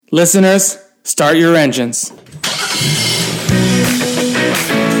Listeners, start your engines.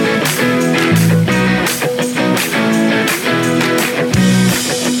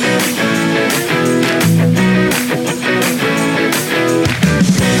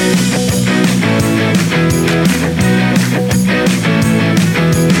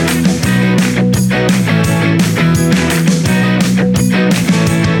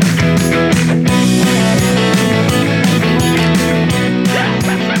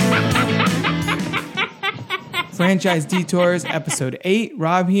 Franchise Detours, Episode 8.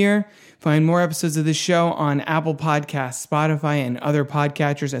 Rob here. Find more episodes of the show on Apple Podcasts, Spotify, and other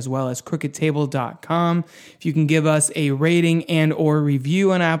podcatchers, as well as crookedtable.com. If you can give us a rating and or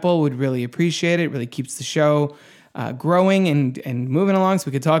review on Apple, we'd really appreciate it. It really keeps the show growing and moving along so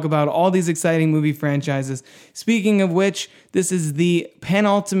we could talk about all these exciting movie franchises. Speaking of which, this is the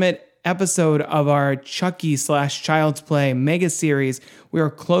penultimate episode of our Chucky / Child's Play mega series. We are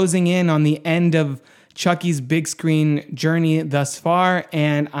closing in on the end of Chucky's big screen journey thus far,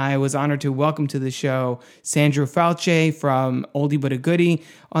 and I was honored to welcome to the show Sandro Falce from Oldie But a Goodie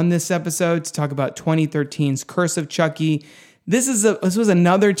on this episode to talk about 2013's Curse of Chucky. This was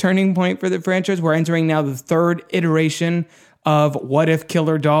another turning point for the franchise. We're entering now the third iteration of What If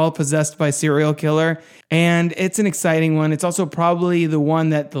Killer Doll possessed by serial killer, and it's an exciting one. It's also probably the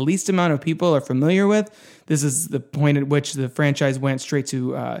one that the least amount of people are familiar with. This is the point at which the franchise went straight to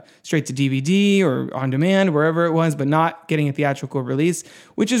DVD or on demand, wherever it was, but not getting a theatrical release,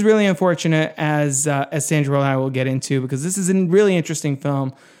 which is really unfortunate, as Sandro and I will get into, because this is a really interesting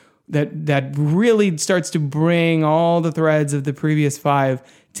film that really starts to bring all the threads of the previous five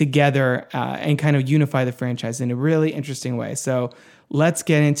together and kind of unify the franchise in a really interesting way. So let's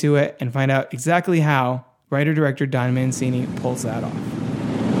get into it and find out exactly how writer-director Don Mancini pulls that off.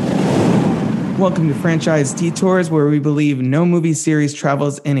 Welcome to Franchise Detours, where we believe no movie series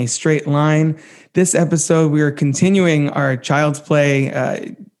travels in a straight line. This episode, we are continuing our Child's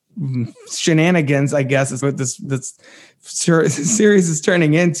Play shenanigans, I guess, is what this series is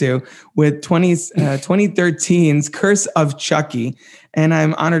turning into, with 2013's Curse of Chucky. And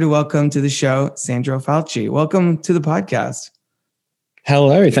I'm honored to welcome to the show Sandro Falce. Welcome to the podcast.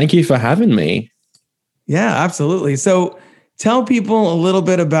 Hello, thank you for having me. Yeah, absolutely. So tell people a little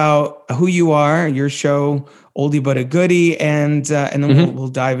bit about who you are, your show, Oldie But a Goodie, and then we'll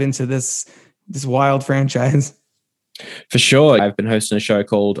dive into this wild franchise. For sure. I've been hosting a show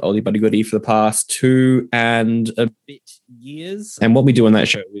called Oldie But a Goodie for the past 2 and a bit years. And what we do on that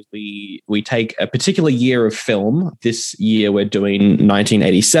show is we take a particular year of film. This year we're doing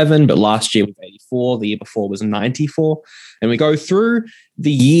 1987, but last year was 84. The year before was 94. And we go through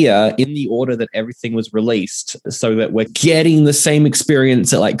the year in the order that everything was released, so that we're getting the same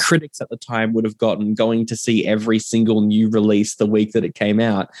experience that like critics at the time would have gotten going to see every single new release the week that it came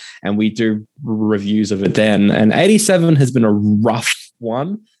out. And we do reviews of it then. And 87 has been a rough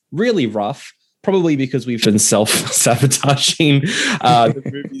one, really rough, probably because we've been self-sabotaging the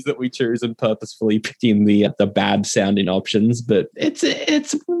movies that we choose and purposefully picking the bad sounding options. But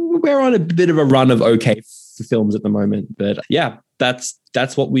we're on a bit of a run of okay films at the moment. But yeah, that's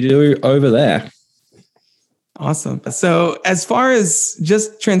what we do over there. Awesome. So as far as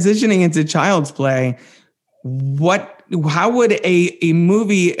just transitioning into Child's Play, how would a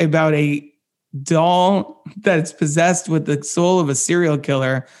movie about a doll that's possessed with the soul of a serial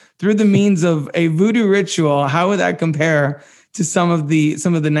killer through the means of a voodoo ritual, how would that compare to some of the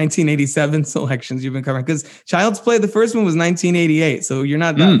 1987 selections you've been covering? Because Child's Play, the first one was 1988, so you're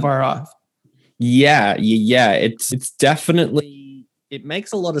not that far off. Yeah. It's definitely, it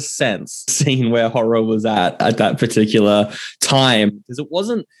makes a lot of sense seeing where horror was at that particular time, because it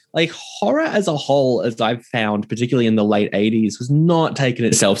wasn't like horror as a whole, as I've found, particularly in the late 80s, was not taking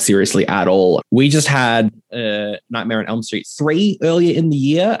itself seriously at all. We just had Nightmare on Elm Street 3 earlier in the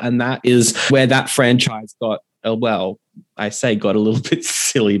year, and that is where that franchise got, I say got a little bit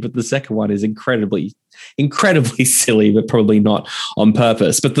silly, but the second one is incredibly silly, but probably not on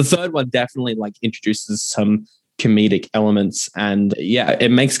purpose. But the third one definitely like introduces some comedic elements, and yeah,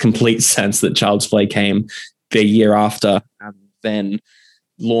 it makes complete sense that Child's Play came the year after and then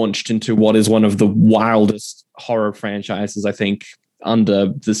launched into what is one of the wildest horror franchises, I think, under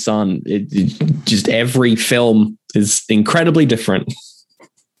the sun. It just every film is incredibly different.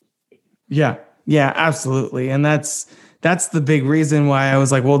 Yeah, absolutely. And that's the big reason why I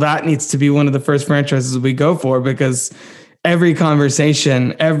was like, well, that needs to be one of the first franchises we go for, because every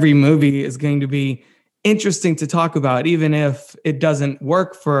conversation, every movie is going to be interesting to talk about, even if it doesn't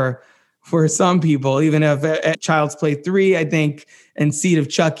work for some people, even if at Child's Play 3, I think, and Seed of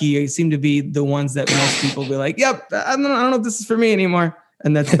Chucky seem to be the ones that most people be like, yep, I don't know if this is for me anymore.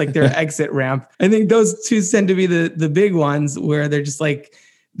 and that's like their exit ramp. I think those two tend to be the big ones where they're just like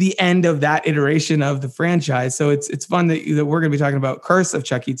the end of that iteration of the franchise. So it's fun that we're going to be talking about Curse of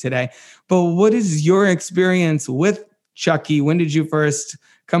Chucky today. But what is your experience with Chucky? When did you first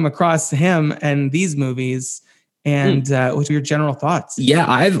come across him and these movies? And what are your general thoughts? Yeah,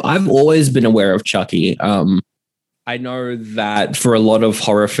 I've always been aware of Chucky. I know that for a lot of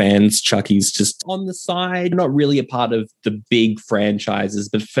horror fans, Chucky's just on the side, not really a part of the big franchises.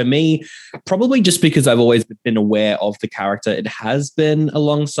 But for me, probably just because I've always been aware of the character, it has been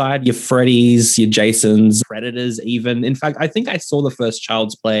alongside your Freddys, your Jasons, Predators even. In fact, I think I saw the first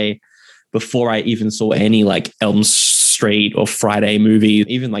Child's Play before I even saw any like Elm Street or Friday movie,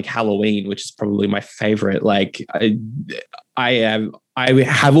 even like Halloween, which is probably my favorite. Like I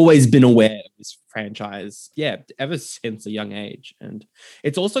have always been aware of this franchise, ever since a young age. And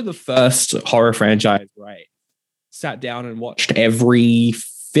it's also the first horror franchise where I sat down and watched every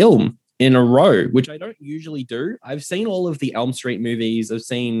film in a row, which I don't usually do. I've seen all of the Elm Street movies. I've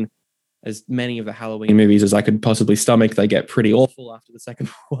seen as many of the Halloween movies as I could possibly stomach. They get pretty awful after the second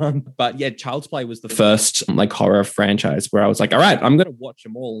one. But yeah, Child's Play was the first like horror franchise where I was like, all right, I'm going to watch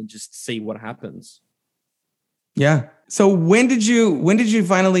them all and just see what happens. Yeah. So when did you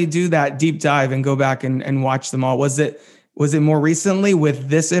finally do that deep dive and go back and watch them all? Was it more recently with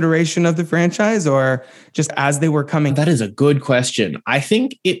this iteration of the franchise, or just as they were coming? That is a good question. I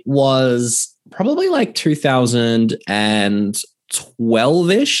think it was probably like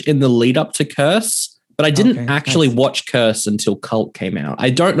 2012-ish in the lead up to Curse, but I didn't actually watch Curse until Cult came out.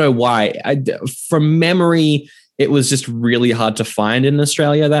 I don't know why. From memory, it was just really hard to find in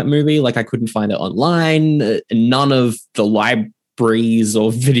Australia, that movie. Like I couldn't find it online. None of the libraries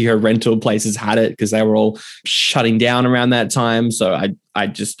or video rental places had it because they were all shutting down around that time. So I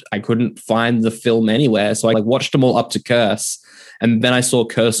couldn't find the film anywhere. So I watched them all up to Curse. And then I saw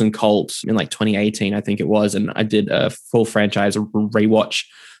Curse and Cult in like 2018, I think it was. And I did a full franchise rewatch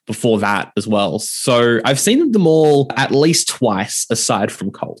before that as well. So I've seen them all at least twice, aside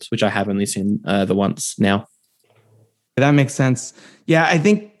from Cult, which I have only seen the once now. That makes sense. Yeah, I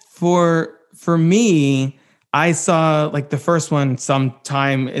think for me, I saw like the first one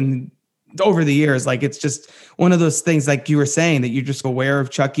sometime over the years. Like it's just one of those things, like you were saying, that you're just aware of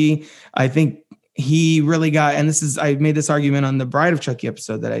Chucky. I think he really got, and I made this argument on the Bride of Chucky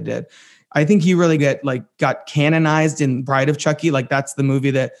episode that I did. I think he really got canonized in Bride of Chucky. Like that's the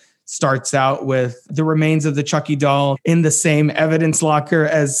movie that starts out with the remains of the Chucky doll in the same evidence locker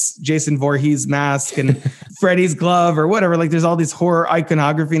as Jason Voorhees' mask and Freddy's glove or whatever. Like there's all this horror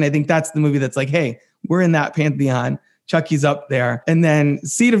iconography. And I think that's the movie that's like, hey, we're in that pantheon. Chucky's up there. And then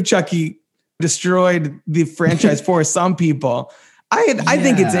Seed of Chucky destroyed the franchise for some people. I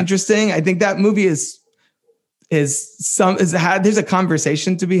think it's interesting. I think that movie there's a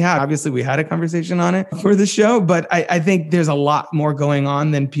conversation to be had. Obviously, we had a conversation on it for the show, but I think there's a lot more going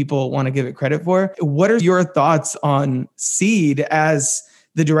on than people want to give it credit for. What are your thoughts on Seed as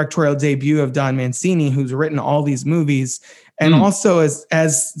the directorial debut of Don Mancini, who's written all these movies, and also as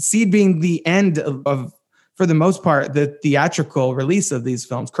Seed being the end of, for the most part, the theatrical release of these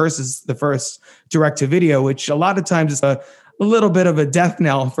films? Curse is the first direct-to-video, which a lot of times is a little bit of a death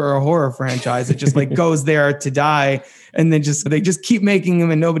knell for a horror franchise. It just like goes there to die, and then they just keep making them,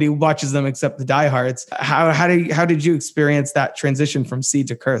 and nobody watches them except the diehards. How did you experience that transition from Seed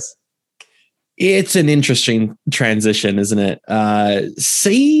to Curse? It's an interesting transition, isn't it?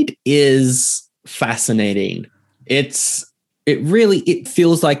 Seed is fascinating. It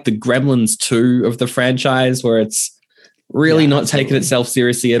feels like the Gremlins 2 of the franchise, where it's really not taking itself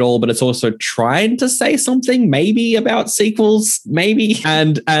seriously at all, but it's also trying to say something maybe about sequels, maybe.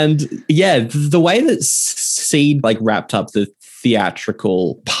 And the way that Seed like wrapped up the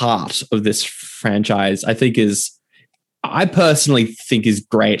theatrical part of this franchise, I personally think is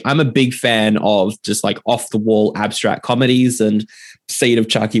great. I'm a big fan of just like off the wall abstract comedies, and Seed of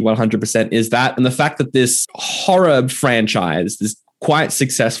Chucky 100% is that. And the fact that this horror franchise, this quite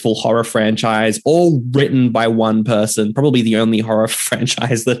successful horror franchise, all written by one person, probably the only horror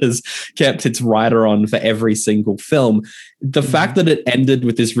franchise that has kept its writer on for every single film. The fact that it ended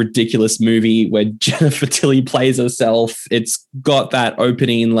with this ridiculous movie where Jennifer Tilly plays herself, it's got that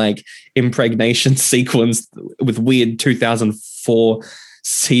opening like impregnation sequence with weird 2004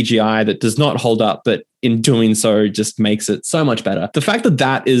 CGI that does not hold up, but in doing so just makes it so much better. The fact that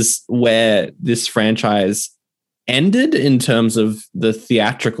that is where this franchise ended in terms of the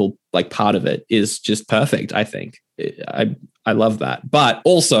theatrical like part of it is just perfect. I think I love that, but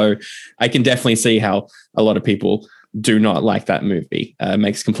also I can definitely see how a lot of people do not like that movie.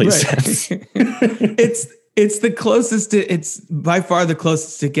 Makes complete sense. It's the closest it's by far the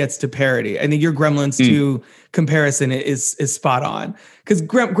closest it gets to parody. I think your Gremlins 2 comparison is spot on, because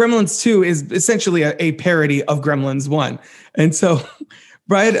Gremlins 2 is essentially a parody of Gremlins 1. And so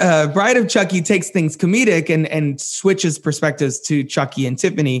Bride of Chucky takes things comedic and switches perspectives to Chucky and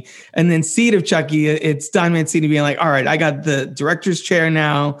Tiffany. And then Seed of Chucky, it's Don Mancini being like, all right, I got the director's chair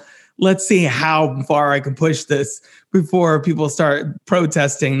now. Let's see how far I can push this before people start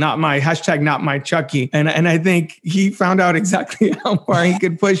protesting, not my Chucky. And I think he found out exactly how far he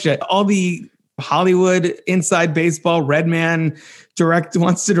could push it. All the Hollywood inside baseball, Redman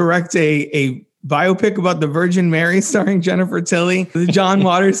wants to direct a biopic about the Virgin Mary starring Jennifer Tilly, the John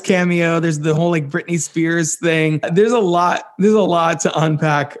Waters cameo. There's the whole like Britney Spears thing. There's a lot to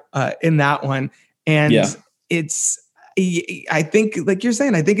unpack in that one. And I think, like you're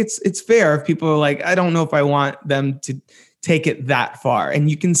saying, I think it's fair if people are like, I don't know if I want them to take it that far. And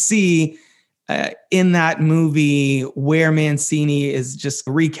you can see in that movie where Mancini is just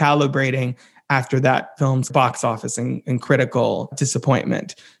recalibrating after that film's box office and critical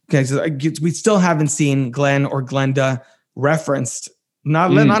disappointment. Okay, so we still haven't seen Glenn or Glenda referenced,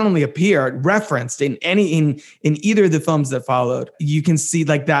 not only appeared, referenced in either of the films that followed. You can see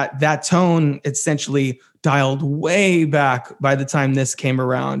like that tone essentially dialed way back by the time this came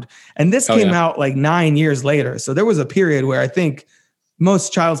around. And this came out like 9 years later. So there was a period where I think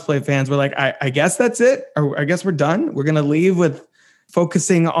most Child's Play fans were like, I guess that's it. Or I guess we're done. We're going to leave with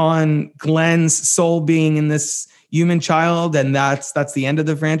focusing on Glenn's soul being in this human child. And that's the end of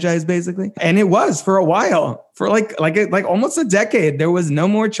the franchise, basically. And it was for a while, for like almost a decade. There was no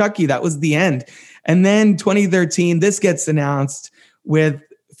more Chucky. That was the end. And then 2013, this gets announced with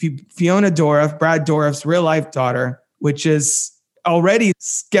Fiona Dourif, Brad Dourif's real life daughter, which is already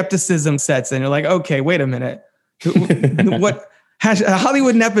skepticism sets in. You're like, okay, wait a minute. What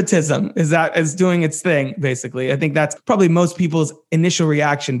Hollywood nepotism is doing its thing, basically. I think that's probably most people's initial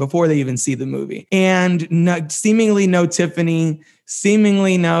reaction before they even see the movie. And seemingly no Tiffany,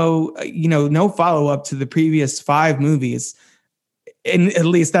 seemingly no follow-up to the previous 5 movies. And at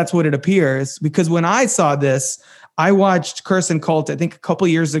least that's what it appears. Because when I saw this, I watched Curse and Cult, I think a couple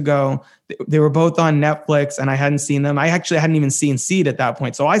years ago. They were both on Netflix and I hadn't seen them. I actually hadn't even seen Seed at that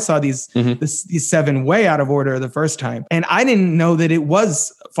point. So I saw these 7 way out of order the first time. And I didn't know that it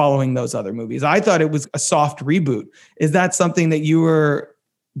was following those other movies. I thought it was a soft reboot. Is that something that you were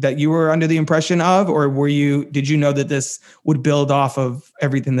under the impression of, or did you know that this would build off of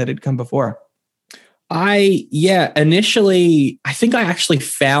everything that had come before? Initially, I think I actually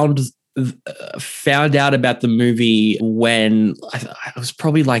found out about the movie when I was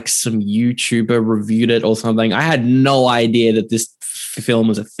probably like some YouTuber reviewed it or something. I had no idea that this film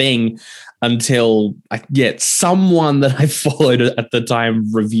was a thing until someone that I followed at the time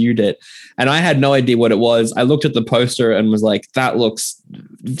reviewed it. And I had no idea what it was. I looked at the poster and was like, that looks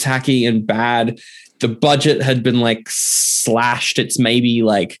tacky and bad. The budget had been like slashed. It's maybe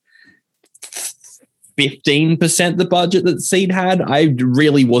like 15% the budget that Seed had. I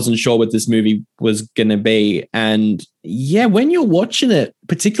really wasn't sure what this movie was going to be. And yeah, when you're watching it,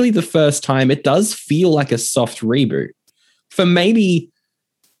 particularly the first time, it does feel like a soft reboot. For maybe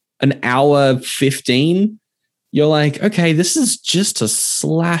an hour 15, you're like, okay, this is just a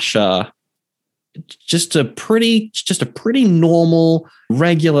slasher. Just a pretty normal,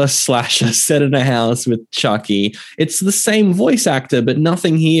 regular slasher set in a house with Chucky. It's the same voice actor, but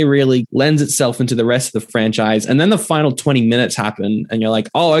nothing here really lends itself into the rest of the franchise. And then the final 20 minutes happen, and you're like,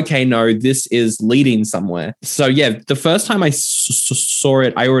 oh, okay, no, this is leading somewhere. So yeah, the first time I saw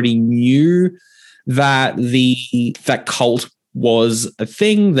it, I already knew that that cult was a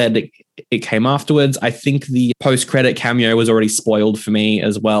thing, that it came afterwards. I think the post-credit cameo was already spoiled for me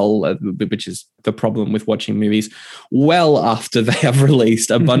as well, which is the problem with watching movies well after they have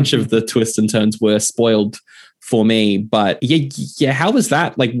released. A bunch of the twists and turns were spoiled for me. But yeah, how was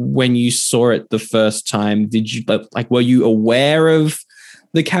that? Like when you saw it the first time, did you were you aware of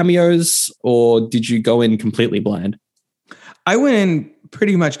the cameos, or did you go in completely blind? I went in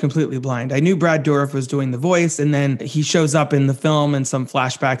pretty much completely blind. I knew Brad Dourif was doing the voice, and then he shows up in the film in some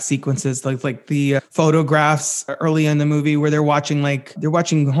flashback sequences, like the photographs early in the movie where they're watching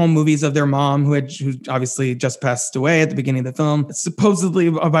home movies of their mom who obviously just passed away at the beginning of the film, supposedly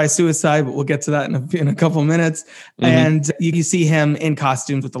by suicide, but we'll get to that in a couple minutes. Mm-hmm. And you see him in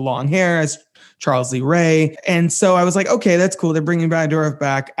costumes with the long hair as Charles Lee Ray. And so I was like, okay, that's cool. They're bringing Brad Dourif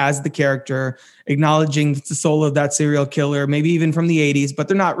back as the character, acknowledging the soul of that serial killer, maybe even from the 80s, but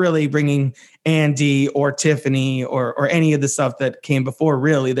they're not really bringing Andy or Tiffany or any of the stuff that came before,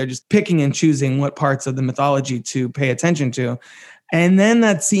 really. They're just picking and choosing what parts of the mythology to pay attention to. And then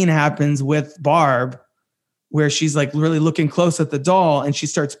that scene happens with Barb, where she's like really looking close at the doll and she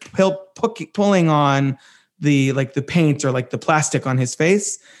starts pulling on the paint or like the plastic on his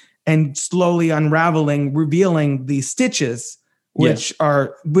face and slowly unraveling, revealing the stitches, which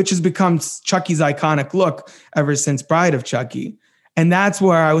has become Chucky's iconic look ever since Bride of Chucky. And that's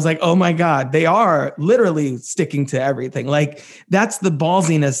where I was like, oh my God, they are literally sticking to everything. Like that's the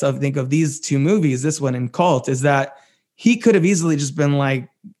ballsiness of these two movies, this one and Cult, is that he could have easily just been like,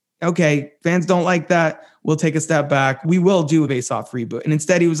 okay, fans don't like that. We'll take a step back. We will do a face-off reboot. And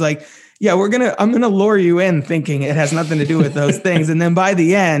instead he was like, yeah, I'm going to lure you in thinking it has nothing to do with those things. And then by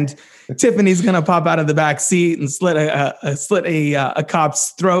the end, Tiffany's going to pop out of the back seat and slit a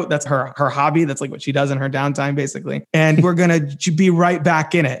cop's throat. That's her hobby. That's like what she does in her downtime, basically. And we're going to be right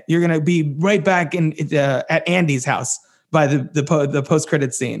back in it. You're going to be right back in at Andy's house by the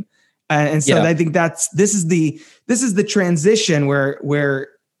post-credit scene. And so I think this is the transition where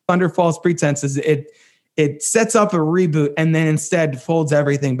under false pretenses, it sets up a reboot and then instead folds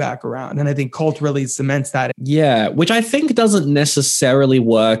everything back around. And I think Cult really cements that. Yeah, which I think doesn't necessarily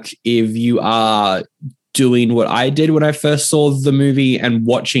work if you are doing what I did when I first saw the movie and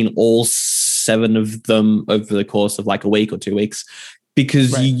watching all 7 of them over the course of like a week or 2 weeks,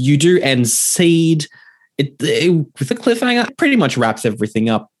 because you do end Seed. With the cliffhanger, pretty much wraps everything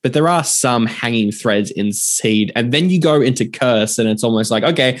up, but there are some hanging threads in Seed. And then you go into Curse and it's almost like,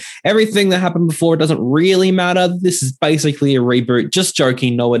 okay, everything that happened before doesn't really matter. This is basically a reboot. Just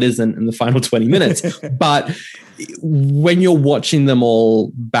joking. No, it isn't in the final 20 minutes. But when you're watching them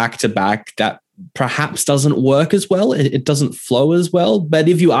all back to back, that perhaps doesn't work as well. It doesn't flow as well. But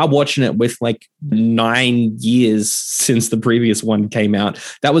if you are watching it with like 9 years since the previous one came out,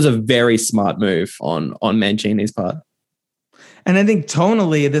 that was a very smart move on Mancini's part. And I think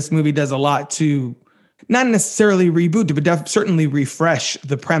tonally, this movie does a lot to not necessarily reboot, but certainly refresh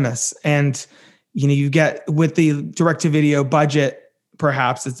the premise. And, you get with the direct-to-video budget,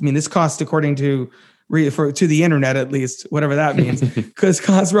 perhaps, this cost, according to the internet, at least, whatever that means, because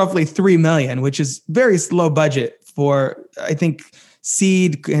costs roughly $3 million, which is very low budget for, I think,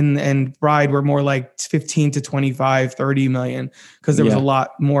 Seed and Bride were more like 15 to 25, 30 million, because there was a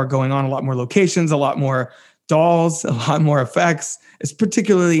lot more going on, a lot more locations, a lot more dolls, a lot more effects. It's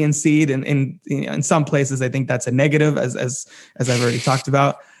particularly in Seed and in some places, I think that's a negative, as I've already talked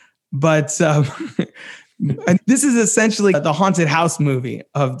about. But and this is essentially the haunted house movie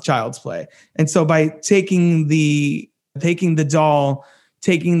of Child's Play. And so by taking the doll,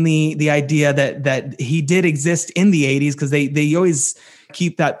 taking the idea that he did exist in the 80s, because they always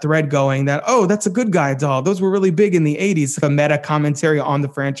keep that thread going that, oh, that's a good guy doll. Those were really big in the 80s. A meta commentary on the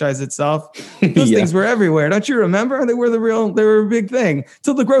franchise itself. Those things were everywhere. Don't you remember? They were a big thing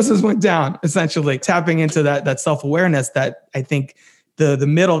till the grosses went down, essentially tapping into that self-awareness that I think the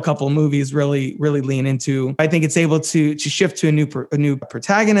middle couple movies really lean into. I think it's able to shift to a new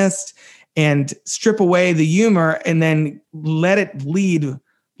protagonist and strip away the humor and then let it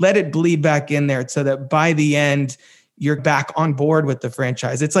bleed back in there, so that by the end you're back on board with the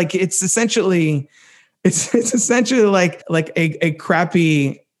franchise. It's essentially like a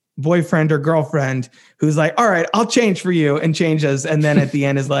crappy boyfriend or girlfriend who's like, all right, I'll change for you, and changes. And then at the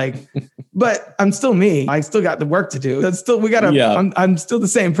end is like, but I'm still me. I still got the work to do. I'm still the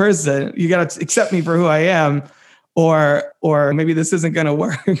same person. You got to accept me for who I am, or maybe this isn't going to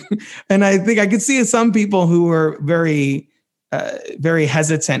work. And I think I could see some people who were very, very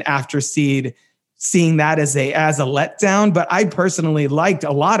hesitant after Seed, seeing that as a letdown. But I personally liked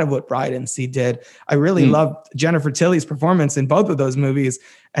a lot of what Bride and Seed did. I really loved Jennifer Tilly's performance in both of those movies.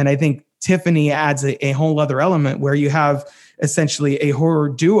 And I think Tiffany adds a whole other element where you have essentially a horror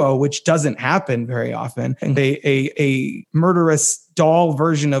duo, which doesn't happen very often, and a murderous doll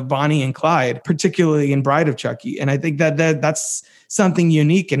version of Bonnie and Clyde, particularly in Bride of Chucky. And I think that's something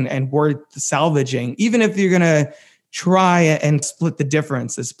unique and worth salvaging, even if you're going to try and split the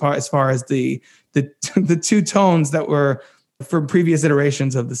difference as far as the two tones that were from previous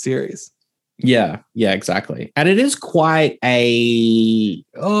iterations of the series. Yeah, exactly. And it is quite I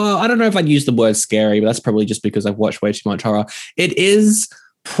don't know if I'd use the word scary, but that's probably just because I've watched way too much horror. It is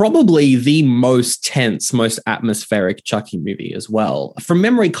probably the most tense, most atmospheric Chucky movie as well. From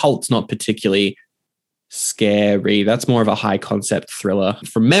memory, Cult's not particularly scary. That's more of a high concept thriller.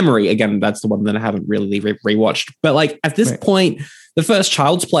 From memory, again, that's the one that I haven't really rewatched. But like at this point, the first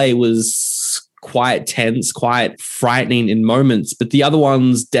Child's Play was quite tense, quite frightening in moments, but the other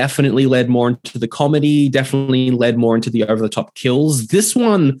ones definitely led more into the comedy, definitely led more into the over-the-top kills. This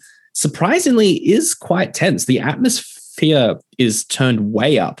one, surprisingly, is quite tense. The atmosphere is turned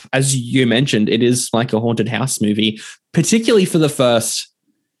way up. As you mentioned, it is like a haunted house movie, particularly for the first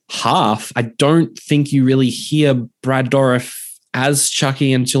half, I don't think you really hear Brad Dourif as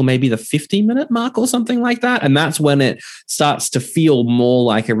Chucky until maybe the 50-minute mark or something like that. And that's when it starts to feel more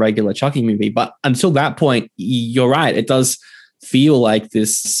like a regular Chucky movie. But until that point, you're right. It does feel like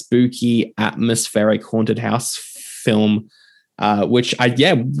this spooky, atmospheric haunted house film, which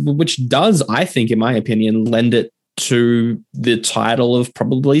does, I think, in my opinion, lend it to the title of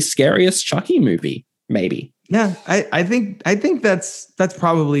probably scariest Chucky movie, maybe. Yeah, I think that's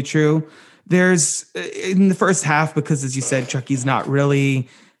probably true. There's in the first half, because as you said, Chucky's not really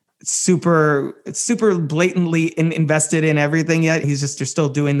super blatantly invested in everything yet. They're still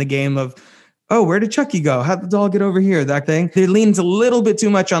doing the game of, oh, where did Chucky go? How'd the doll get over here? That thing. It leans a little bit too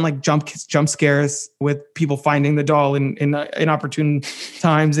much on like jump scares with people finding the doll in inopportune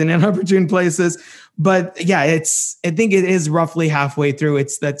times and inopportune places. But yeah, I think it is roughly halfway through.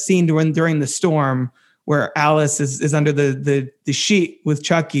 It's that scene during the storm where Alice is under the sheet with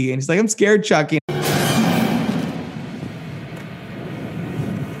Chucky, and he's like, I'm scared, Chucky.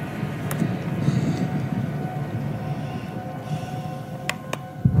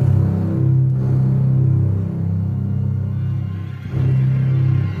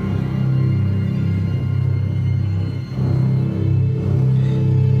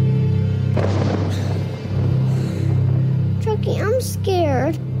 Chucky, I'm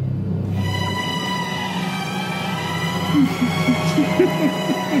scared.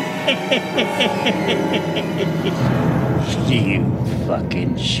 You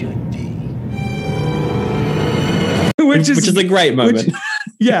fucking should be. Which is a great moment.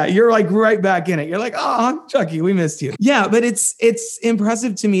 Yeah, you're like right back in it. You're like, oh, Chucky, we missed you. Yeah, but it's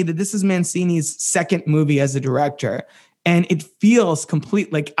impressive to me that this is Mancini's second movie as a director. And it feels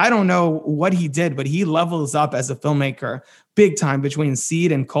complete. Like, I don't know what he did, but he levels up as a filmmaker big time between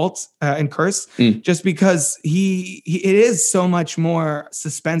Seed and Cult and Curse, just because it is so much more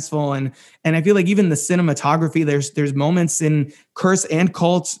suspenseful. And I feel like even the cinematography, there's moments in Curse and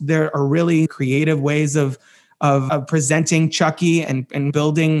Cult, there are really creative ways of presenting Chucky and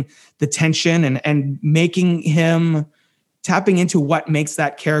building the tension and making him tapping into what makes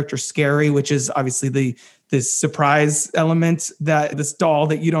that character scary, which is obviously this surprise element that this doll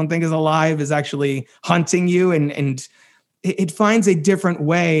that you don't think is alive is actually hunting you. And it finds a different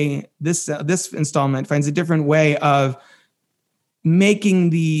way. This installment finds a different way of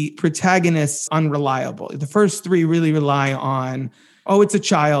making the protagonists unreliable. The first three really rely on, oh, it's a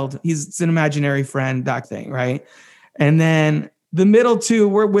child. It's an imaginary friend, that thing, right? And then the middle two,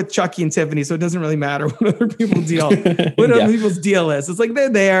 we're with Chucky and Tiffany, so it doesn't really matter what other people's deal is. It's like they're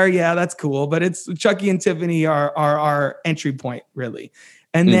there, yeah, that's cool, but it's Chucky and Tiffany are our entry point, really.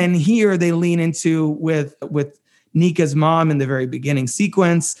 And then here they lean into with Nika's mom in the very beginning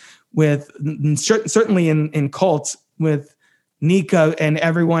sequence, with certainly in Cult with Nika and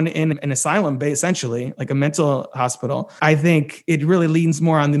everyone in an asylum, essentially, like a mental hospital. I think it really leans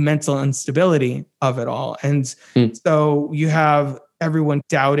more on the mental instability of it all. And so you have everyone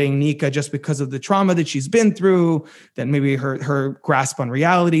doubting Nika just because of the trauma that she's been through, that maybe her grasp on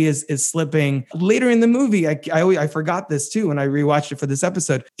reality is slipping. Later in the movie, I forgot this too when I rewatched it for this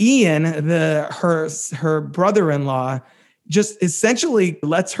episode. Ian, her brother-in-law, just essentially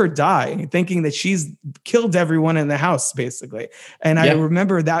lets her die, thinking that she's killed everyone in the house, basically. And I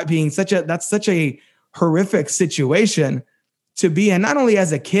remember that being such a horrific situation to be in, not only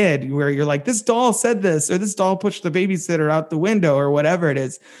as a kid where you're like, this doll said this, or this doll pushed the babysitter out the window, or whatever it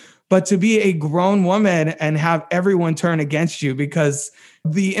is, but to be a grown woman and have everyone turn against you because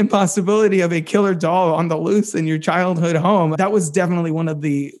the impossibility of a killer doll on the loose in your childhood home. That was definitely one of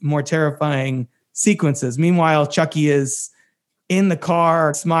the more terrifying sequences. Meanwhile, Chucky is in the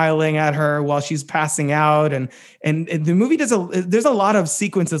car smiling at her while she's passing out. And the movie there's a lot of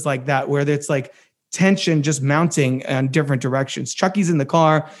sequences like that where it's like tension just mounting in different directions. Chucky's in the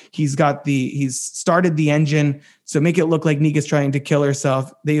car. He's started the engine. So make it look like Nika's trying to kill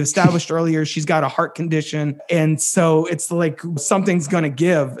herself. They established earlier she's got a heart condition. And so it's like something's going to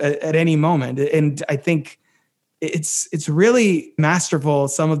give at any moment. And I think it's really masterful,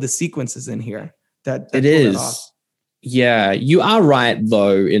 some of the sequences in here that it is. Yeah, you are right,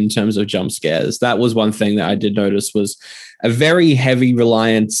 though, in terms of jump scares. That was one thing that I did notice was a very heavy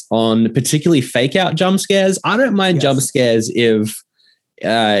reliance on particularly fake out jump scares. I don't mind jump scares if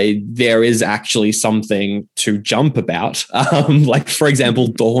there is actually something to jump about. Like, for example,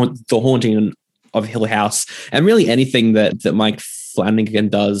 the haunting of Hill House, and really anything that Mike Flanagan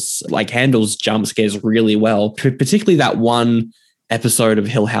does, like, handles jump scares really well, particularly that one episode of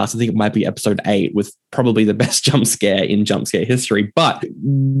Hill House. I think it might be episode 8, with probably the best jump scare in jump scare history. But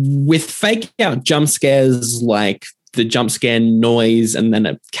with fake out jump scares like the jump scare noise and then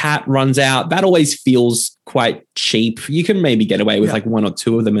a cat runs out. That always feels quite cheap. You can maybe get away with like one or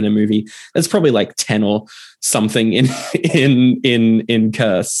two of them in a movie. There's probably like 10 or something in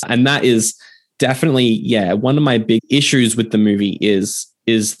Curse. And that is definitely, one of my big issues with the movie is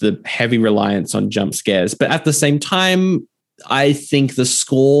the heavy reliance on jump scares. But at the same time, I think the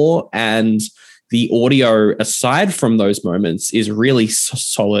score and the audio, aside from those moments, is really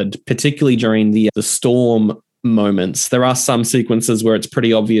solid, particularly during the storm moments. There are some sequences where it's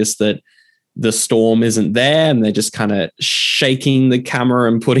pretty obvious that the storm isn't there and they're just kind of shaking the camera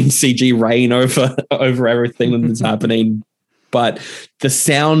and putting CG rain over everything that's happening. But the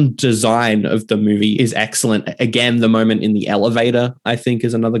sound design of the movie is excellent. Again, the moment in the elevator, I think,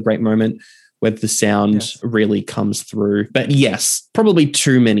 is another great moment where the sound really comes through. But yes, probably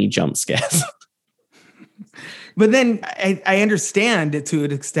too many jump scares. But then I understand it to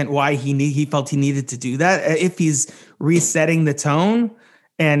an extent why he felt he needed to do that. If he's resetting the tone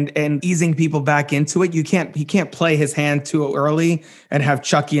and easing people back into it, he can't play his hand too early and have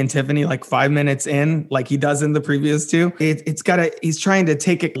Chucky and Tiffany like 5 minutes in like he does in the previous two. He's trying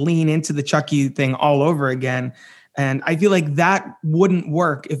to lean into the Chucky thing all over again. And I feel like that wouldn't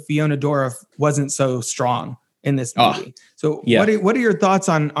work if Fiona Dourif wasn't so strong in this movie. What are your thoughts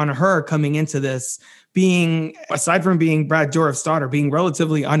on her coming into this, being, aside from being Brad Dourif's daughter, being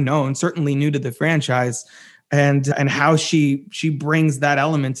relatively unknown, certainly new to the franchise, and how she brings that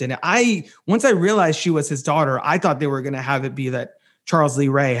element in it? Once I realized she was his daughter, I thought they were going to have it be that Charles Lee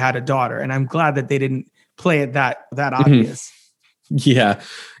Ray had a daughter, and I'm glad that they didn't play it that obvious. Yeah,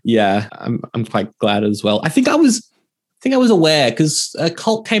 I'm quite glad as well. I think I was aware because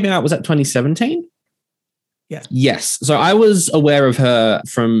Cult came out, was that 2017? Yeah. Yes. So I was aware of her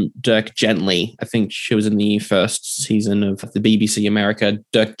from Dirk Gently. I think she was in the first season of the BBC America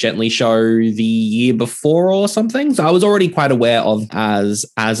Dirk Gently show the year before or something. So I was already quite aware of as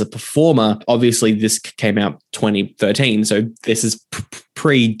a performer. Obviously, this came out 2013. So this is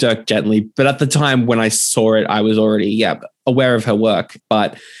pre Dirk Gently. But at the time when I saw it, I was already, aware of her work.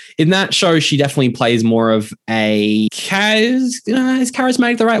 But in that show, she definitely plays more of a is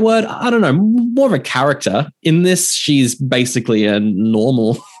charismatic the right word? I don't know, more of a character. In this, she's basically a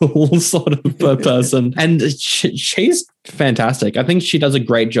normal sort of person. And she's fantastic. I think she does a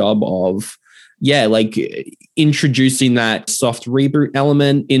great job of, introducing that soft reboot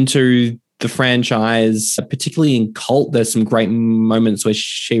element into the franchise, particularly in Cult. There's some great moments where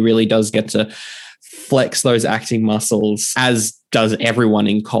she really does get to flex those acting muscles, as does everyone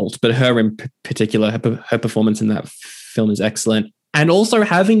in Cult, but her in particular, her performance in that film is excellent. And also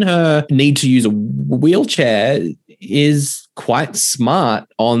having her need to use a wheelchair is quite smart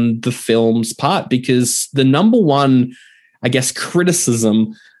on the film's part, because the number one, I guess,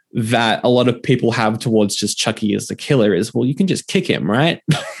 criticism that a lot of people have towards just Chucky as the killer is, well, you can just kick him, right?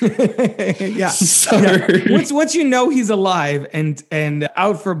 Once you know he's alive and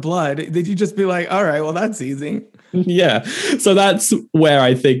out for blood, did you just be like, all right, well, that's easy. Yeah. So that's where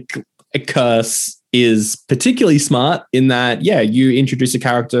I think a Curse is particularly smart, in that, you introduce a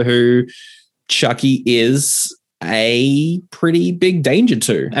character who Chucky is a pretty big danger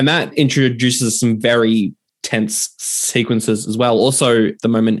to. And that introduces some very tense sequences as well. Also, the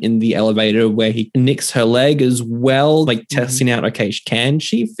moment in the elevator where he nicks her leg as well, like testing out, okay, can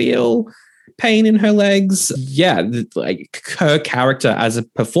she feel pain in her legs? Yeah, like her character as a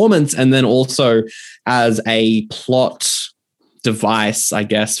performance, and then also as a plot device, I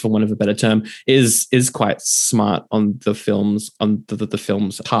guess, for want of a better term, is quite smart on the film's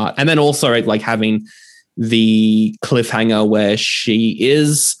part. And then also like having the cliffhanger where she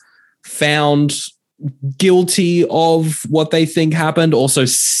is found guilty of what they think happened, also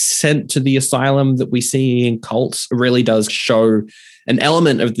sent to the asylum that we see in Cult, really does show an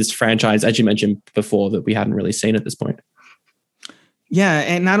element of this franchise, as you mentioned before, that we hadn't really seen at this point. Yeah,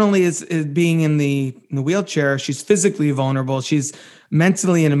 and not only is being in the wheelchair, she's physically vulnerable. She's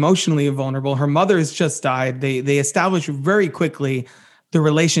mentally and emotionally vulnerable. Her mother has just died. They establish very quickly the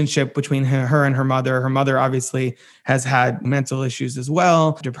relationship between her and her mother. Her mother obviously has had mental issues as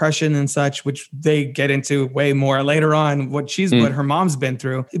well, depression and such, which they get into way more later on, what her mom's been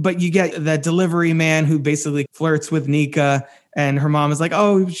through. But you get that delivery man who basically flirts with Nika, and her mom is like,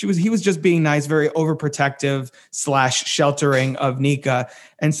 oh, he was just being nice, very overprotective / sheltering of Nika.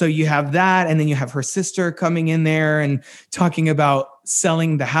 And so you have that, and then you have her sister coming in there and talking about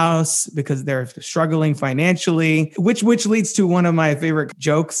selling the house because they're struggling financially, which leads to one of my favorite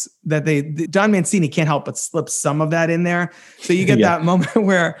jokes that Don Mancini can't help but slip some of that in there. So you get that moment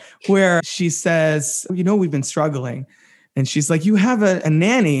where she says, we've been struggling. And she's like, you have a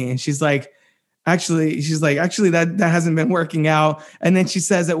nanny. And she's like, Actually, she's like, that hasn't been working out. And then she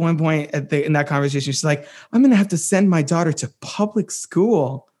says at one point in that conversation, she's like, I'm going to have to send my daughter to public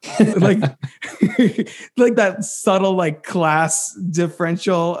school. like, like that subtle, like class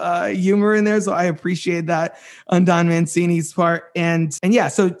differential humor in there. So I appreciate that on Don Mancini's part. And yeah,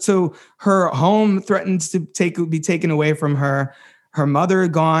 so her home threatens to be taken away from her. Her mother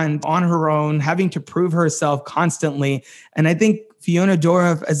gone on her own, having to prove herself constantly. And I think Fiona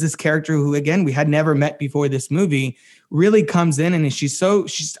Dourif as this character who, again, we had never met before this movie, really comes in and she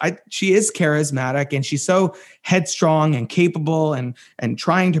is charismatic and she's so headstrong and capable and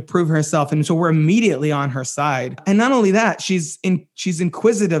trying to prove herself. And so we're immediately on her side. And not only that, she's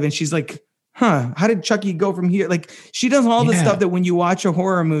inquisitive and she's like, how did Chucky go from here? Like she does all the stuff that when you watch a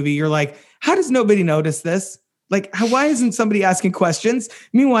horror movie, you're like, how does nobody notice this? Like, why isn't somebody asking questions?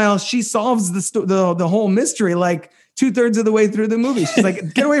 Meanwhile, she solves the whole mystery like 2/3 of the way through the movie. She's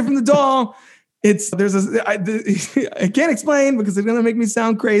like, get away from the doll. I can't explain because it's going to make me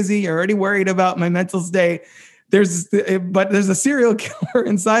sound crazy. You're already worried about my mental state. But there's a serial killer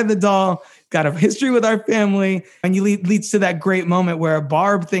inside the doll, got a history with our family. And leads to that great moment where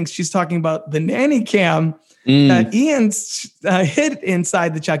Barb thinks she's talking about the nanny cam that Ian's hid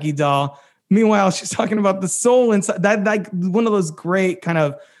inside the Chucky doll. Meanwhile, she's talking about the soul inside that, like one of those great kind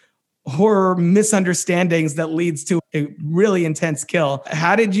of horror misunderstandings that leads to a really intense kill.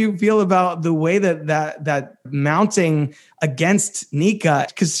 How did you feel about the way that mounting against Nika?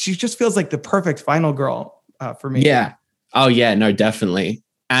 Because she just feels like the perfect final girl for me. Yeah. Oh yeah, no, definitely.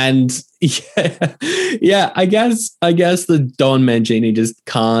 And yeah, I guess the Don Mancini just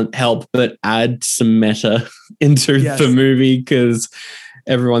can't help but add some meta into the movie because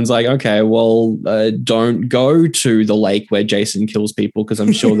everyone's like, okay, well, don't go to the lake where Jason kills people because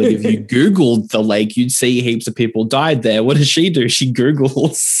I'm sure that if you Googled the lake, you'd see heaps of people died there. What does she do? She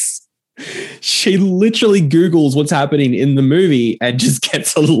literally Googles what's happening in the movie and just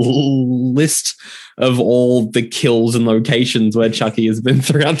gets a list of all the kills and locations where Chucky has been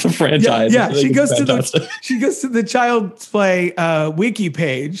throughout the franchise. Yeah. She goes to the Child's Play wiki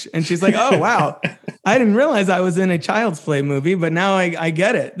page and she's like, oh, wow. I didn't realize I was in a Child's Play movie, but now I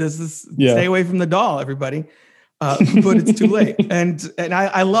get it. This is stay away from the doll, everybody. But it's too late. And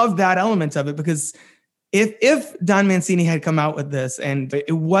I love that element of it because if Don Mancini had come out with this and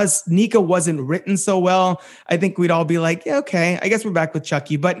Nika wasn't written so well, I think we'd all be like, yeah, okay, I guess we're back with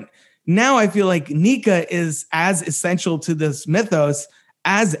Chucky. But now I feel like Nika is as essential to this mythos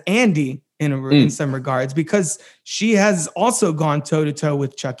as Andy in some regards, because she has also gone toe to toe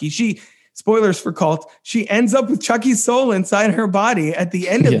with Chucky. Spoilers for Cult, she ends up with Chucky's soul inside her body at the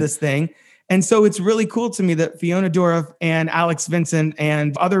end of this thing. And so it's really cool to me that Fiona Dourif and Alex Vincent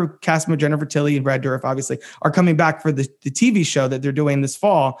and other cast member Jennifer Tilly and Brad Dourif obviously are coming back for the TV show that they're doing this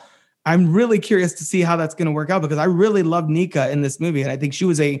fall. I'm really curious to see how that's going to work out because I really love Nika in this movie. And I think she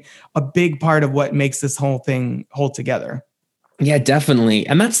was a big part of what makes this whole thing hold together. Yeah, definitely.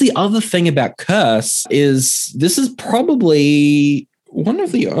 And that's the other thing about Curse is this is probably one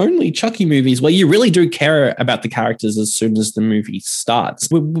of the only Chucky movies where you really do care about the characters as soon as the movie starts.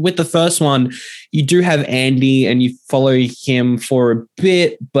 With the first one, you do have Andy and you follow him for a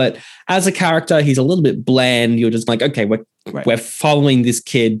bit, but as a character, he's a little bit bland. You're just like, okay, we're following this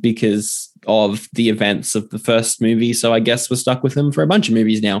kid because of the events of the first movie. So I guess we're stuck with him for a bunch of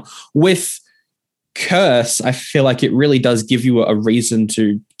movies now. With Curse, I feel like it really does give you a reason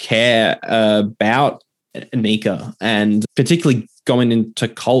to care about Nika, and particularly going into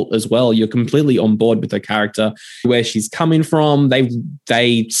Cult as well. You're completely on board with her character, where she's coming from.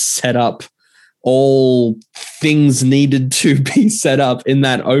 They set up all things needed to be set up in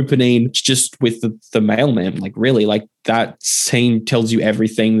that opening, just with the mailman. Like really, like that scene tells you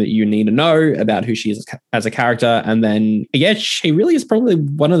everything that you need to know about who she is as a character. And then she really is probably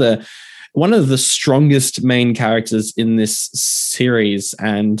one of the strongest main characters in this series.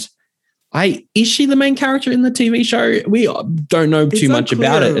 And is she the main character in the TV show? We don't know too much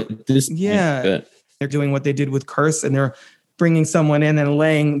about it at this point. But they're doing what they did with Curse, and they're bringing someone in and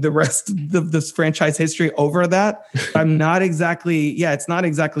laying the rest of this franchise history over that. It's not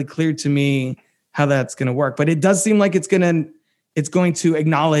exactly clear to me how that's going to work, but it does seem like it's going to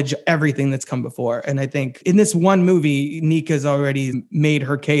acknowledge everything that's come before. And I think in this one movie, Nika's already made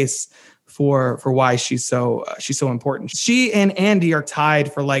her case for why she's so important. She and Andy are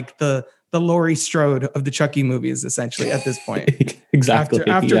tied for like the Laurie Strode of the Chucky movies, essentially, at this point. Exactly.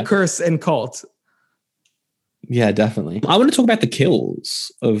 After Curse and Cult. Yeah, definitely. I want to talk about the kills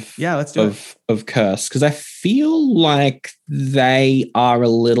of Curse, because I feel like they are a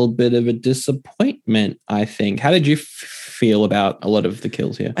little bit of a disappointment, I think. How did you feel about a lot of the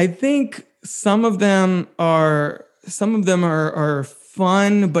kills here? I think some of them are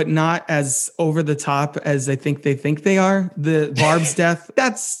fun, but not as over the top as I think they are. The Barb's death,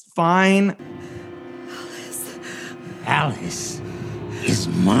 that's fine. Alice is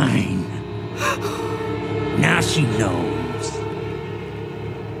mine. Now she knows.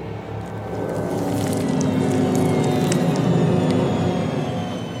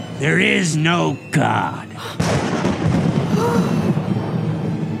 There is no God.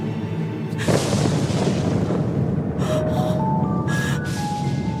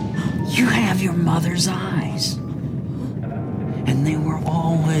 You have your mother's eyes. And they were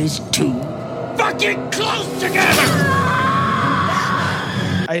always too fucking close together!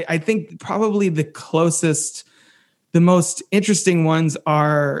 I think probably the most interesting ones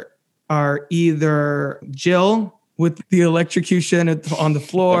are either Jill with the electrocution on the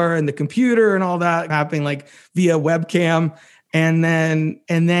floor and the computer and all that happening like via webcam. And then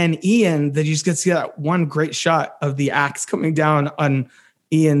Ian, that you just get to see that one great shot of the axe coming down on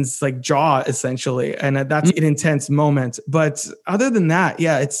Ian's like jaw essentially. And that's an intense moment. But other than that,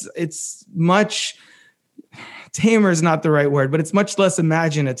 yeah, it's much tamer is not the right word, but it's much less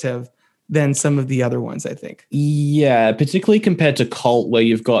imaginative than some of the other ones, I think. Yeah, particularly compared to Cult, where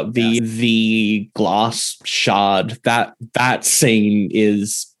you've got the glass shard. That scene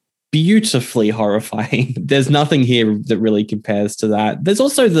is beautifully horrifying. There's nothing here that really compares to that. There's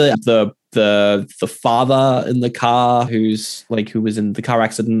also the father in the car who was in the car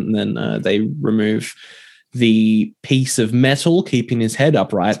accident, and then they remove the piece of metal keeping his head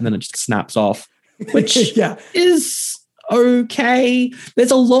upright, and then it just snaps off, which is okay.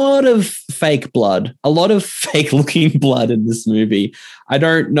 There's a lot of fake blood, a lot of fake looking blood in this movie. I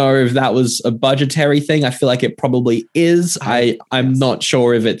don't know if that was a budgetary thing. I feel like it probably is. I'm not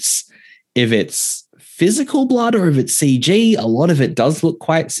sure if it's physical blood or if it's CG. A lot of it does look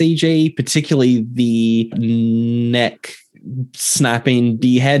quite CG, particularly the neck snapping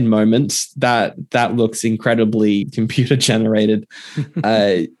behead moments. That looks incredibly computer generated,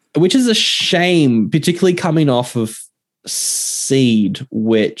 which is a shame, particularly coming off of Seed,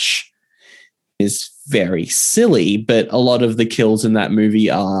 which is very silly, but a lot of the kills in that movie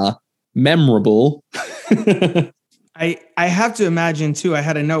are memorable. I have to imagine too, I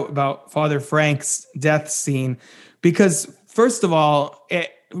had a note about Father Frank's death scene because first of all, I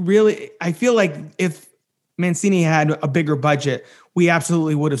feel like if Mancini had a bigger budget, we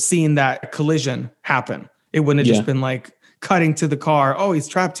absolutely would have seen that collision happen. It wouldn't have just been like cutting to the car. Oh, he's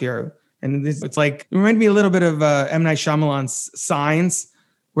trapped here. And it's like, it reminded me a little bit of M. Night Shyamalan's Signs,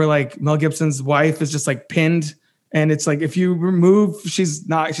 where like Mel Gibson's wife is just like pinned. And it's like, if you remove,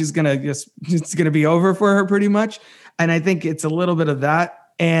 it's gonna be over for her pretty much. And I think it's a little bit of that.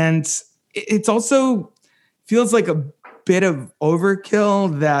 And it's also feels like a bit of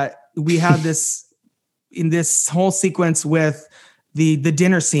overkill that we have this in this whole sequence with the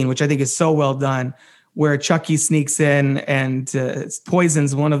dinner scene, which I think is so well done, where Chucky sneaks in and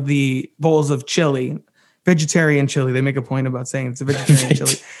poisons one of the bowls of chili, vegetarian chili. They make a point about saying it's a vegetarian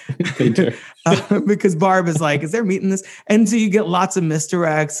chili. They do. Because Barb is like, is there meat in this? And so you get lots of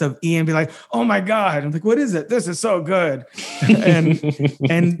misdirects of Ian be like, oh my God. I'm like, what is it? This is so good.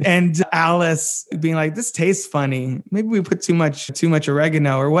 and Alice being like, this tastes funny. Maybe we put too much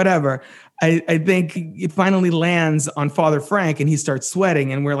oregano or whatever. I think it finally lands on Father Frank and he starts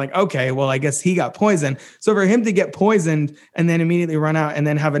sweating and we're like, okay, well, I guess he got poisoned. So for him to get poisoned and then immediately run out and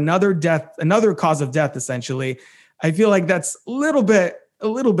then have another cause of death, essentially, I feel like that's a little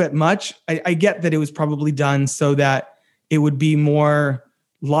bit much. I get that it was probably done so that it would be more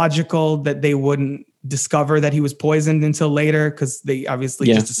logical that they wouldn't discover that he was poisoned until later because they obviously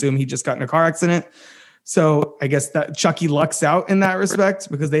just assume he just got in a car accident. So I guess that Chucky lucks out in that respect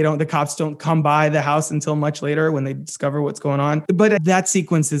because the cops don't come by the house until much later when they discover what's going on. But that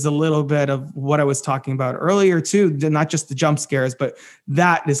sequence is a little bit of what I was talking about earlier too, not just the jump scares, but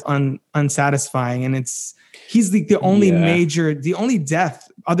that is unsatisfying. And he's the only death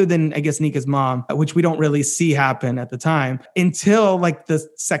other than, I guess, Nika's mom, which we don't really see happen at the time until like the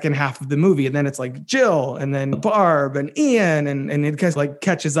second half of the movie. And then it's like Jill and then Barb and Ian and it kind of like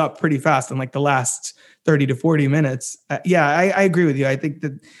catches up pretty fast in like the last 30 to 40 minutes. I agree with you. I think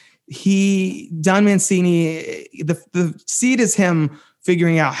that Don Mancini, the Seed is him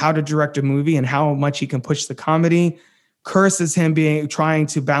figuring out how to direct a movie and how much he can push the comedy. Curse is him trying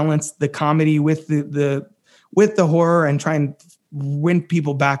to balance the comedy with the horror and try and win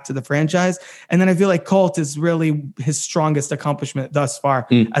people back to the franchise. And then I feel like Colt is really his strongest accomplishment thus far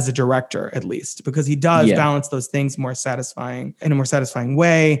as a director, at least, because he does balance those things in a more satisfying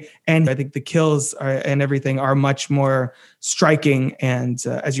way. And I think the kills and everything are much more striking and,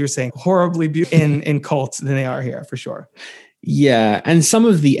 as you're saying, horribly beautiful in Colt than they are here, for sure. Yeah, and some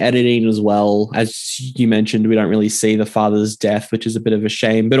of the editing as well, as you mentioned, we don't really see the father's death, which is a bit of a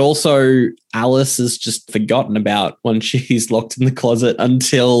shame. But also, Alice is just forgotten about when she's locked in the closet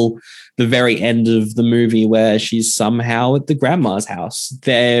until the very end of the movie, where she's somehow at the grandma's house.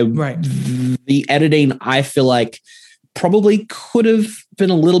 The editing, I feel like, probably could have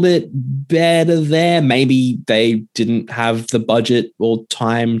been a little bit better there. Maybe they didn't have the budget or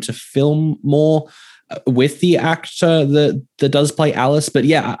time to film more with the actor that does play Alice. But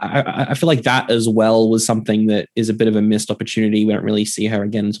yeah, I feel like that as well was something that is a bit of a missed opportunity. We don't really see her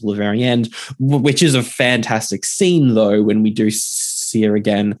again until the very end, which is a fantastic scene though, when we do see her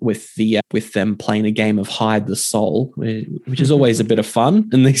again with them playing a game of hide the soul, which is always a bit of fun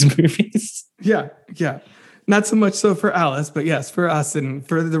in these movies. Yeah. Not so much so for Alice, but yes, for us and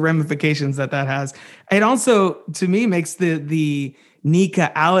for the ramifications that has. It also, to me, makes the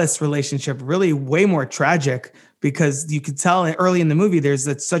Nika-Alice relationship really way more tragic, because you could tell early in the movie there's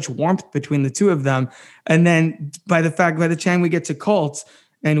such warmth between the two of them. And then by the time we get to Colt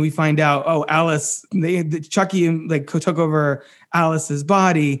and we find out, Alice, Chucky took over Alice's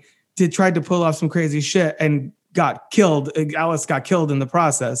body, tried to pull off some crazy shit and got killed. Alice got killed in the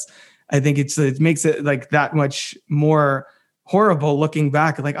process. I think it makes it like that much more horrible looking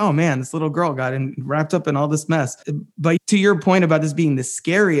back, like, oh man, this little girl got wrapped up in all this mess. But to your point about this being the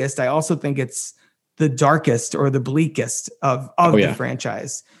scariest, I also think it's the darkest or the bleakest of the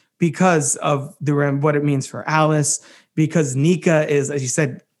franchise, because of what it means for Alice, because Nika is, as you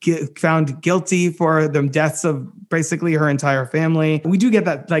said, found guilty for the deaths of basically her entire family. We do get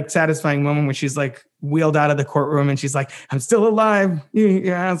that satisfying moment when she's wheeled out of the courtroom and she's like, I'm still alive,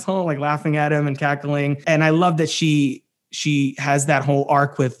 you asshole, laughing at him and cackling. And I love that she has that whole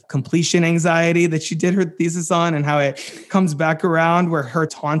arc with completion anxiety that she did her thesis on, and how it comes back around where her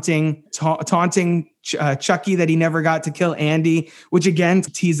taunting Chucky that he never got to kill Andy, which again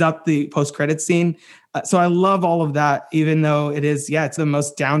tees up the post-credit scene. So I love all of that, even though it's the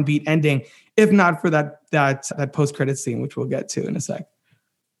most downbeat ending, if not for that post-credit scene, which we'll get to in a sec.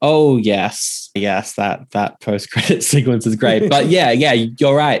 Oh yes, that post-credit sequence is great. But yeah,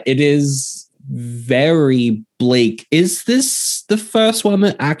 you're right. It is very bleak. Is this the first one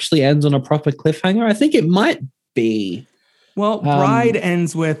that actually ends on a proper cliffhanger? I think it might be. Well, Bride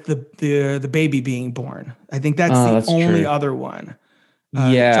ends with the baby being born. I think that's the only other one.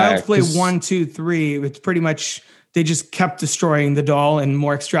 Child's Play 1, 2, 3. It's pretty much they just kept destroying the doll in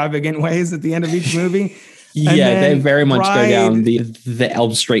more extravagant ways at the end of each movie. They very much go down the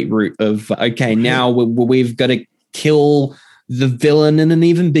Elm Street route of now we've got to kill the villain in an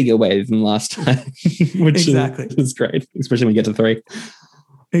even bigger way than last time, which is great, especially when we get to 3.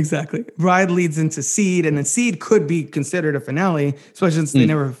 Exactly. Bride leads into Seed, and then Seed could be considered a finale, especially since they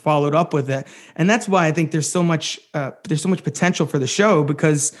never followed up with it. And that's why I think there's so much potential for the show,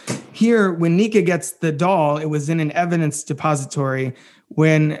 because here, when Nika gets the doll, it was in an evidence depository.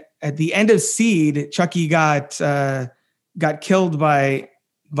 When at the end of Seed, Chucky got killed by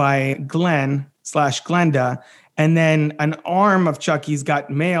Glenn/Glenda, and then an arm of Chucky's got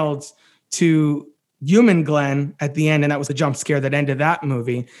mailed to human Glenn at the end, and that was the jump scare that ended that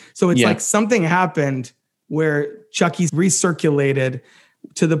movie. So it's like something happened where Chucky's recirculated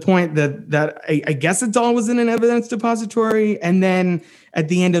to the point that I guess it all was in an evidence depository. And then at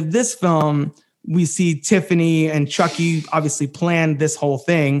the end of this film, we see Tiffany and Chucky obviously planned this whole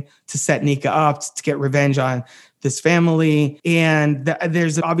thing to set Nika up to get revenge on this family. And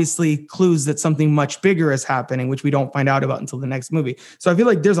there's obviously clues that something much bigger is happening, which we don't find out about until the next movie. So I feel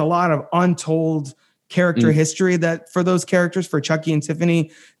like there's a lot of untold character history that for those characters, for Chucky and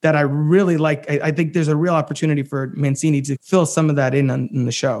Tiffany, that I really like. I think there's a real opportunity for Mancini to fill some of that in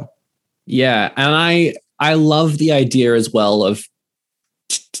the show. Yeah. And I love the idea as well of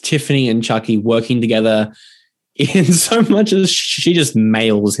Tiffany and Chucky working together in so much as she just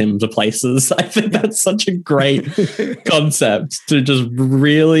mails him to places. I think that's such a great concept to just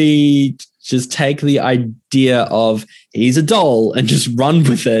really just take the idea of he's a doll and just run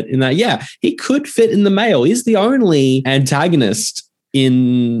with it in that, he could fit in the mail. He's the only antagonist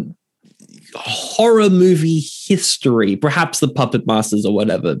in horror movie history, perhaps the Puppet Masters or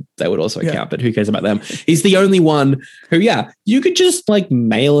whatever they would also count, but who cares about them? He's the only one who, you could just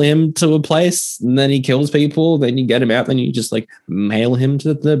mail him to a place and then he kills people, then you get him out, then you just mail him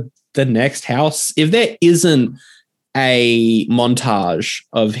to the next house. If there isn't a montage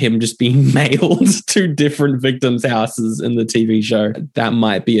of him just being mailed to different victims' houses in the TV show, that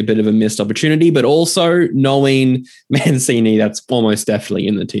might be a bit of a missed opportunity. But also knowing Mancini, that's almost definitely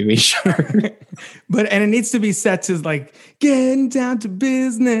in the TV show. And it needs to be set to like getting down to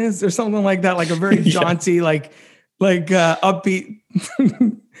business or something like that, like a very jaunty, upbeat,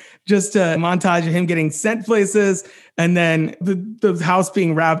 just a montage of him getting sent places, and then the house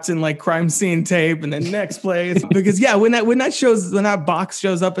being wrapped in like crime scene tape, and then next place. Because when that box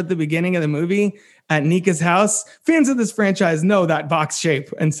shows up at the beginning of the movie at Nika's house, fans of this franchise know that box shape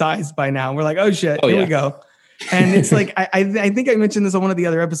and size by now. We're like, oh shit, here we go. And it's like, I think I mentioned this on one of the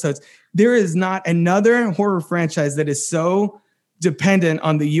other episodes. There is not another horror franchise that is so dependent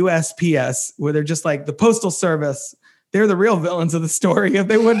on the USPS, where they're just like the Postal Service. They're the real villains of the story. If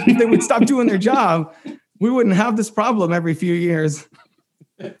they would stop doing their job, we wouldn't have this problem every few years.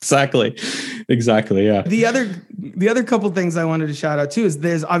 Exactly. Yeah. The other couple things I wanted to shout out too is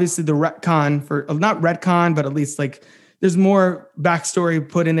there's obviously the retcon not retcon, but at least like there's more backstory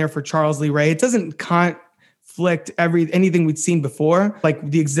put in there for Charles Lee Ray. It doesn't conflict anything we'd seen before.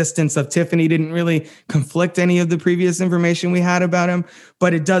 Like the existence of Tiffany didn't really conflict any of the previous information we had about him,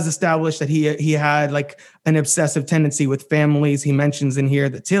 but it does establish that he had like an obsessive tendency with families. He mentions in here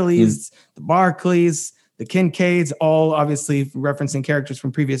the Tillys, the Barclays, the Kincaids, all obviously referencing characters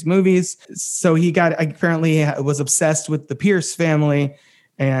from previous movies. So he apparently was obsessed with the Pierce family,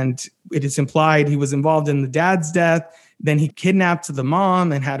 and it is implied he was involved in the dad's death. Then he kidnapped the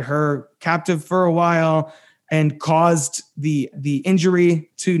mom and had her captive for a while, and caused the injury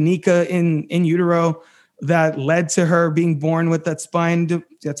to Nika in utero that led to her being born with that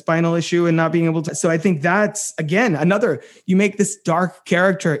spinal issue and not being able to. So I think that's, again, you make this dark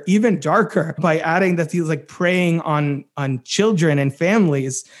character even darker by adding that he's like preying on children and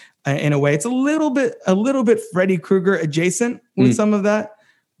families in a way. It's a little bit Freddy Krueger adjacent with some of that.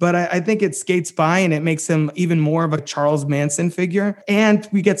 But I think it skates by and it makes him even more of a Charles Manson figure. And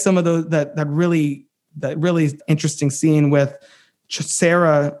we get some of those that really interesting scene with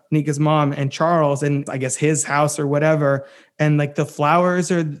Sarah, Nika's mom, and Charles, and I guess his house or whatever. And like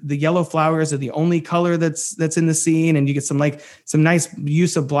the yellow flowers are the only color that's in the scene. And you get some nice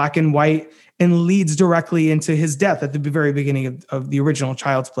use of black and white, and leads directly into his death at the very beginning of the original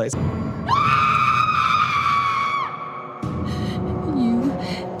Child's Play. You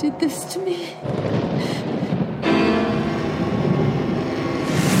did this to me?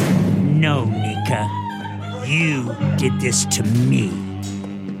 No, Nika. You did this to me.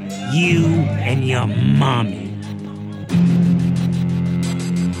 You and your mommy.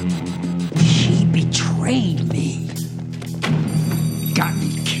 She betrayed me. Got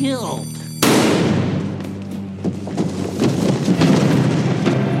me killed.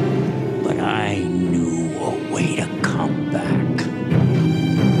 But I knew a way to come back.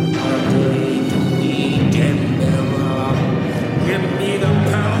 Give me the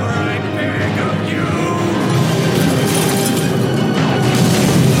power I beg of you.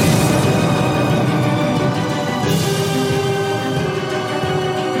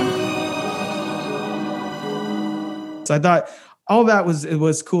 So I thought all that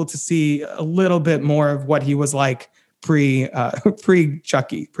was cool to see a little bit more of what he was like pre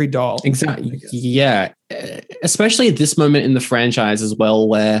Chucky, pre-doll. Exactly. Yeah. Especially at this moment in the franchise as well,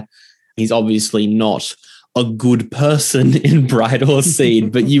 where he's obviously not a good person in Bride or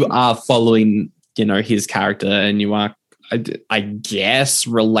Seed, but you are following, his character, and you are, I guess,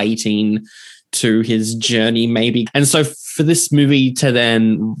 relating to his journey maybe. And so for this movie to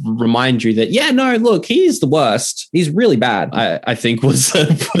then remind you that, look, he's the worst. He's really bad. I think was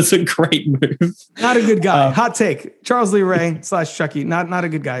a great move. Not a good guy. Hot take. Charles Lee Ray / Chucky. Not a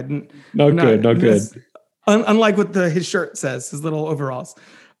good guy. Not good. Unlike what his shirt says, his little overalls.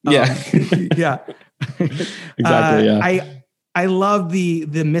 Yeah. Yeah. Exactly. Yeah. I love the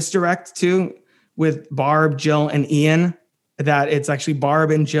misdirect too with Barb, Jill, and Ian, that it's actually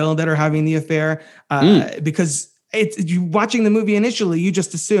Barb and Jill that are having the affair, because you watching the movie initially, you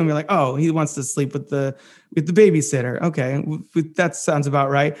just assume, you're like, oh, he wants to sleep with the babysitter. Okay, that sounds about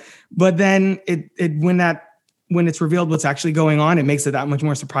right. But then when it's revealed what's actually going on, it makes it that much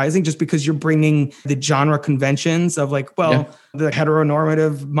more surprising, just because you're bringing the genre conventions of the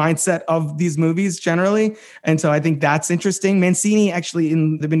heteronormative mindset of these movies generally. And so I think that's interesting. Mancini actually,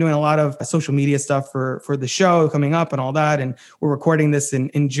 they've been doing a lot of social media stuff for the show coming up and all that. And we're recording this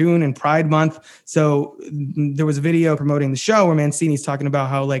in June and Pride Month. So there was a video promoting the show where Mancini's talking about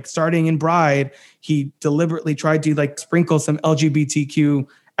how starting in Bride, he deliberately tried to sprinkle some LGBTQ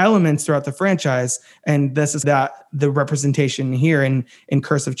elements throughout the franchise. And this is the representation here in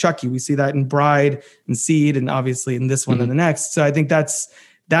Curse of Chucky. We see that in Bride and Seed, and obviously in this one and the next. So I think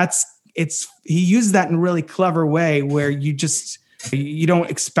he uses that in a really clever way where you don't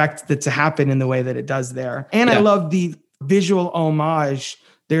expect that to happen in the way that it does there. And I love the visual homage.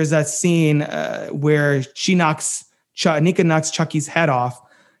 There's that scene where Nika knocks Chucky's head off,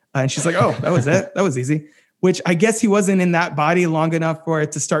 and she's like, "Oh, that was it. That was easy." Which I guess he wasn't in that body long enough for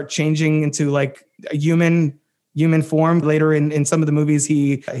it to start changing into like a human form. Later in some of the movies,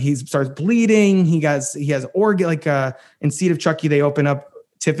 he starts bleeding. He has organ, like in Seed of Chucky, they open up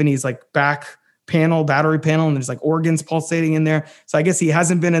Tiffany's like battery panel, and there's like organs pulsating in there. So I guess he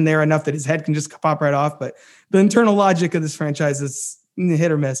hasn't been in there enough that his head can just pop right off. But the internal logic of this franchise is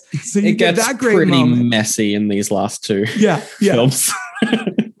hit or miss. So you get that great pretty moment. Messy in these last two films.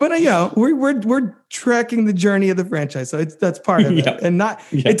 But we're tracking the journey of the franchise, so that's part of it, and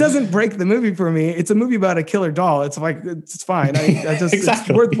it doesn't break the movie for me. It's a movie about a killer doll. It's like it's fine. It's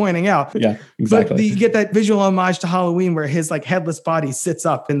worth pointing out. Yeah, exactly. But you get that visual homage to Halloween where his like headless body sits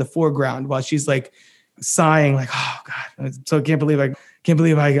up in the foreground while she's like sighing, like, "Oh God, so I can't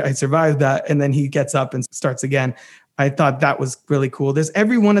believe I survived that." And then he gets up and starts again. I thought that was really cool. There's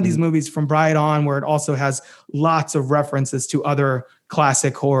every one of these movies from Bride on where it also has lots of references to other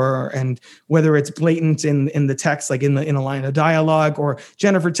classic horror, and whether it's blatant in the text, like in a line of dialogue, or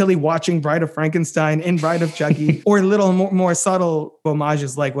Jennifer Tilly watching Bride of Frankenstein in Bride of Chucky, or little more subtle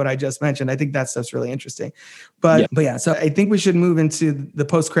homages like what I just mentioned. I think that stuff's really interesting. But yeah, so I think we should move into the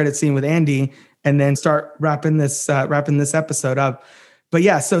post-credit scene with Andy and then start wrapping this episode up. But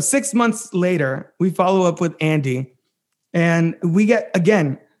yeah, so 6 months later, we follow up with Andy, and we get,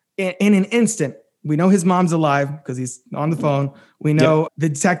 again, in an instant, we know his mom's alive because he's on the phone. We know the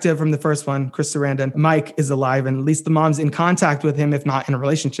detective from the first one, Chris Sarandon, Mike, is alive, and at least the mom's in contact with him, if not in a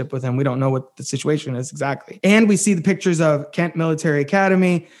relationship with him. We don't know what the situation is exactly. And we see the pictures of Kent Military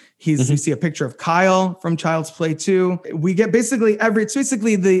Academy. We see a picture of Kyle from Child's Play 2. We get basically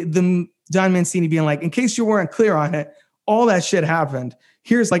the Don Mancini being like, in case you weren't clear on it, all that shit happened.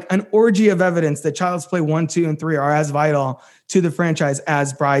 Here's like an orgy of evidence that Child's Play 1, 2, and 3 are as vital to the franchise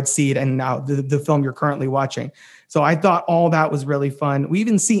as Bride, Seed, and now the film you're currently watching. So I thought all that was really fun. We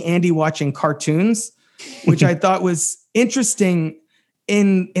even see Andy watching cartoons, which I thought was interesting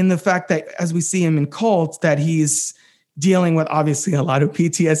in the fact that as we see him in Cult, that he's dealing with obviously a lot of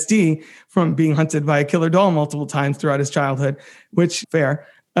PTSD from being hunted by a killer doll multiple times throughout his childhood, which fair.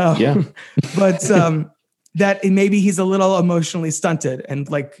 But that maybe he's a little emotionally stunted and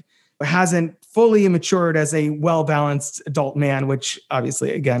like hasn't fully matured as a well-balanced adult man, which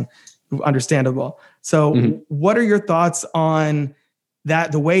obviously, again, understandable. So what are your thoughts on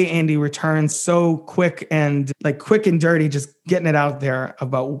that? The way Andy returns so quick and dirty, just getting it out there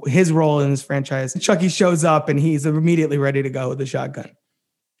about his role in this franchise. Chucky shows up and he's immediately ready to go with the shotgun.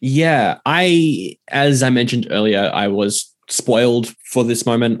 Yeah, as I mentioned earlier, I was spoiled for this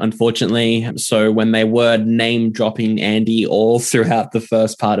moment, unfortunately. So when they were name dropping Andy all throughout the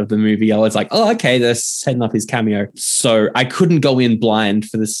first part of the movie, I was like, oh, okay, they're setting up his cameo. So I couldn't go in blind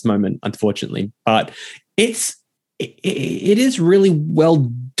for this moment, unfortunately. But it is really well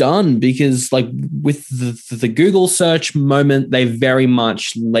done because, like, with the Google search moment, they very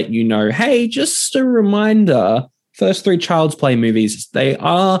much let you know, hey, just a reminder, first 3 Child's Play movies, they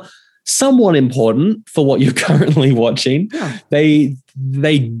are somewhat important for what you're currently watching. Yeah.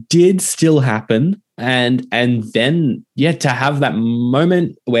 They did still happen. And then, to have that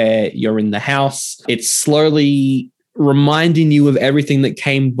moment where you're in the house, it's slowly reminding you of everything that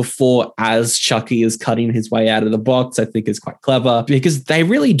came before as Chucky is cutting his way out of the box, I think is quite clever because they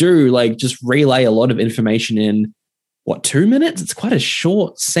really do just relay a lot of information in 2 minutes? It's quite a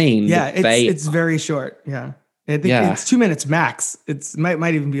short scene. Yeah, it's very short. Yeah. I think it's 2 minutes max. It's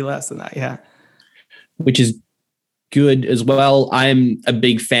might even be less than that. Yeah. Which is good as well. I'm a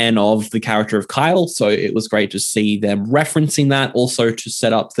big fan of the character of Kyle, so it was great to see them referencing that, also to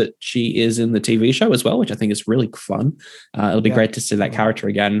set up that she is in the TV show as well, which I think is really fun. It'll be great to see that character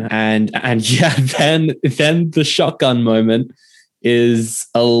again. And then the shotgun moment is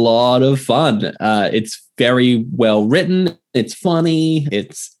a lot of fun. It's very well written. It's funny.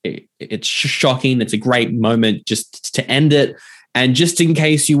 It's shocking. It's a great moment just to end it. And just in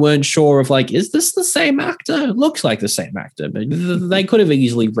case you weren't sure of is this the same actor? It looks like the same actor, but they could have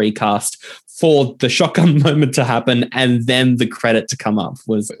easily recast for the shotgun moment to happen and then the credit to come up.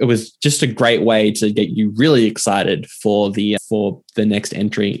 It was just a great way to get you really excited for the next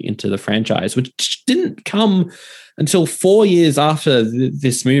entry into the franchise, which didn't come until 4 years after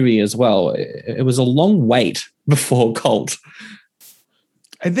this movie as well. It was a long wait before Cult.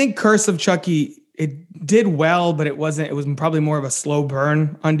 I think Curse of Chucky, it did well, but it was probably more of a slow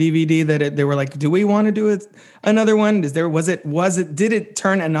burn on DVD that they were like, do we want to do another one? Did it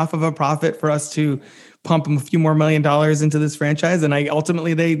turn enough of a profit for us to pump a few more $1 million into this franchise? And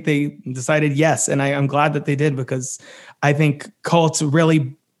ultimately they decided yes. And I'm glad that they did, because I think Cult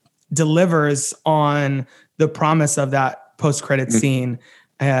really delivers on the promise of that post-credit scene.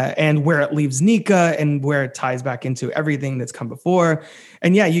 And where it leaves Nika and where it ties back into everything that's come before.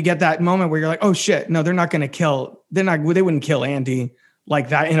 And yeah, you get that moment where you're like, oh shit, no, they wouldn't kill Andy like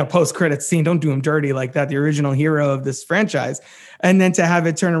that in a post-credit scene. Don't do him dirty like that, the original hero of this franchise. And then to have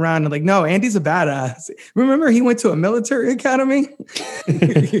it turn around and like, no, Andy's a badass. Remember, he went to a military academy.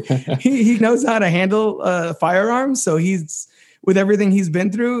 he knows how to handle firearms. So with everything he's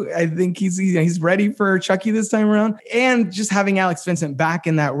been through, I think he's ready for Chucky this time around. And just having Alex Vincent back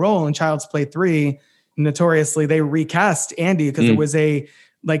in that role in Child's Play 3, notoriously, they recast Andy because it was I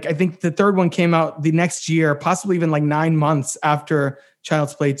think the third one came out the next year, possibly even like 9 months after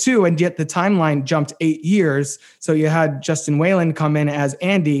Child's Play 2. And yet the timeline jumped 8 years. So you had Justin Whalen come in as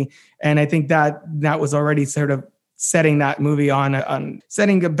Andy. And I think that was already sort of setting that movie on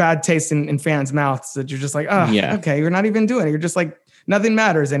setting a bad taste in fans' mouths, that you're just like, okay, you're not even doing it. You're just like, nothing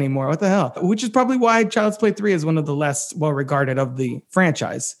matters anymore. What the hell? Which is probably why Child's Play 3 is one of the less well-regarded of the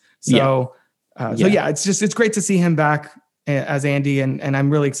franchise. So it's great to see him back as Andy, and I'm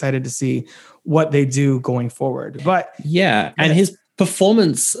really excited to see what they do going forward. But and his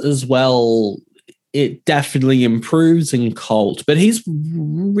performance as well, it definitely improves in Cult, but he's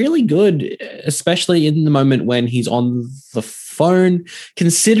really good, especially in the moment when he's on the phone,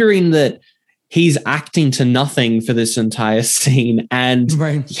 considering that he's acting to nothing for this entire scene, and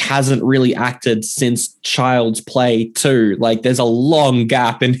he hasn't really acted since Child's Play 2. Like, there's a long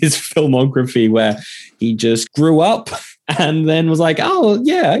gap in his filmography where he just grew up and then was like, oh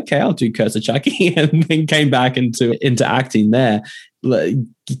yeah, okay, I'll do Curse of Chucky, and then came back into acting there.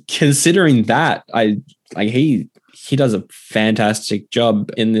 Considering that, he does a fantastic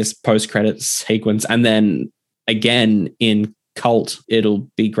job in this post-credit sequence, and then again in Cult, it'll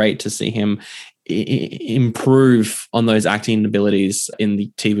be great to see him improve on those acting abilities in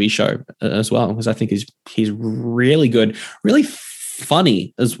the TV show as well, because I think he's really good, really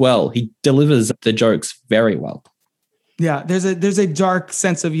funny as well. He delivers the jokes very well. Yeah, there's a dark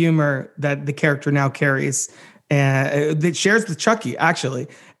sense of humor that the character now carries, and that shares with Chucky actually,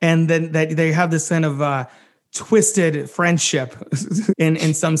 and then that they have this kind of twisted friendship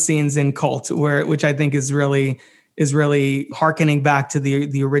in some scenes in Cult, which I think is really hearkening back to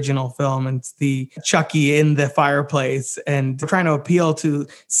the original film, and it's the Chucky in the fireplace and trying to appeal to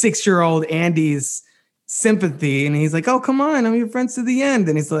 6-year-old Andy's sympathy. And he's like, oh, come on, I'm your friends to the end.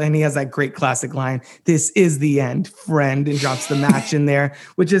 And he has that great classic line, this is the end, friend, and drops the match in there,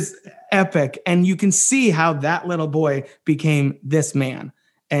 which is epic. And you can see how that little boy became this man,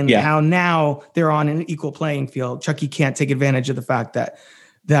 and how now they're on an equal playing field. Chucky can't take advantage of the fact that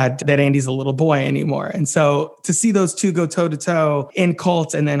Andy's a little boy anymore. And so to see those two go toe to toe in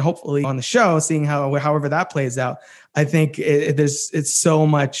Cult, and then hopefully on the show, seeing however that plays out, I think it's so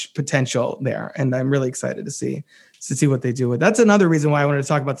much potential there. And I'm really excited to see what they do with. That's another reason why I wanted to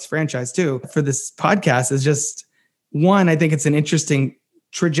talk about this franchise too, for this podcast, is just one, I think it's an interesting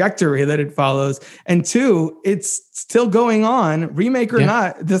trajectory that it follows. And two, it's still going on, remake or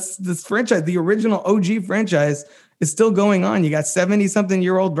not, this franchise, the original OG franchise, is still going on. You got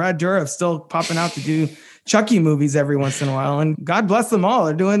 70-something-year-old Brad Dourif still popping out to do Chucky movies every once in a while, and God bless them all.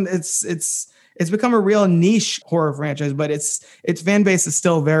 They're doing it's become a real niche horror franchise, but its fan base is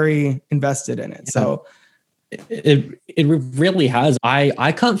still very invested in it. So it really has.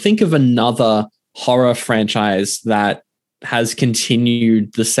 I can't think of another horror franchise that has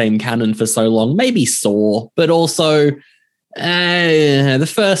continued the same canon for so long. Maybe Saw, but also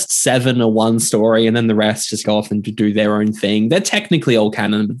the first 7 are one story, and then the rest just go off and do their own thing. They're technically all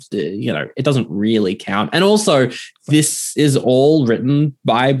canon, but it doesn't really count. And also, this is all written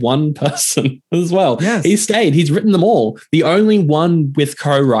by one person as well. Yes. He's written them all. The only one with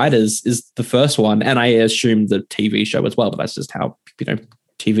co-writers is the first one, and I assume the TV show as well, but that's just how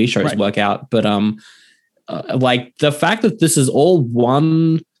TV shows work out. But like the fact that this is all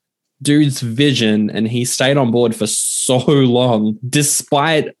one dude's vision, and he stayed on board for so long,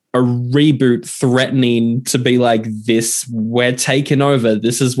 despite a reboot threatening to be like, this, we're taking over,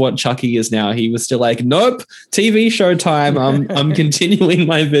 this is what Chucky is now. He was still like, nope, TV show time. I'm continuing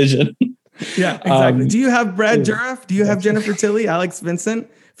my vision. Yeah, exactly. Do you have Brad Dourif? Do you have Jennifer Tilly, Alex Vincent,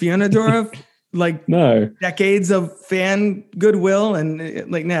 Fiona Dourif? Like, no, decades of fan goodwill, and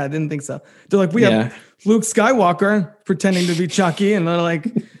I didn't think so. They're like, we have Luke Skywalker pretending to be Chucky, and they're like,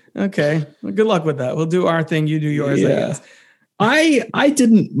 okay, well, good luck with that. We'll do our thing, you do yours, I guess. I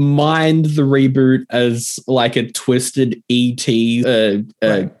didn't mind the reboot as like a twisted E.T.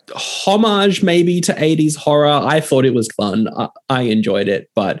 Homage maybe to 80s horror. I thought it was fun. I enjoyed it,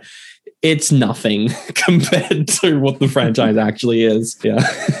 but it's nothing compared to what the franchise actually is. Yeah.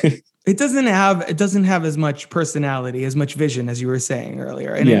 It doesn't have as much personality, as much vision as you were saying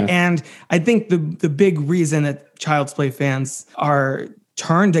earlier. And I think the big reason that Child's Play fans are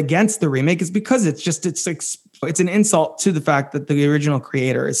turned against the remake is because it's an insult to the fact that the original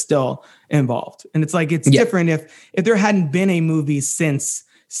creator is still involved. And it's like, it's different if there hadn't been a movie since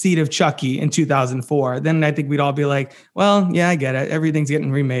Seed of Chucky in 2004, then I think we'd all be like, well, yeah, I get it. Everything's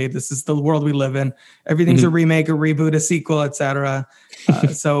getting remade. This is the world we live in. Everything's a remake, a reboot, a sequel, etc.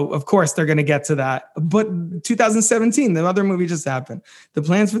 So of course they're going to get to that. But 2017, the other movie just happened. The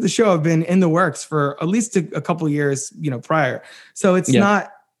plans for the show have been in the works for at least a couple of years, prior. So it's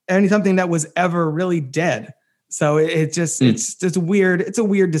not something that was ever really dead. So it's a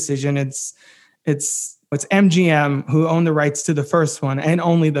weird decision. It's MGM who own the rights to the first one and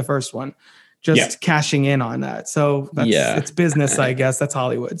only the first one, just cashing in on that. So it's business, I guess. That's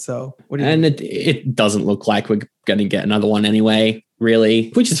Hollywood. So what do you think? It doesn't look like we're going to get another one anyway, really,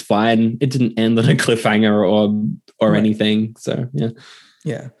 which is fine. It didn't end on a cliffhanger or anything. So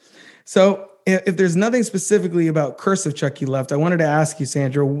yeah. So if there's nothing specifically about Curse of Chucky left, I wanted to ask you,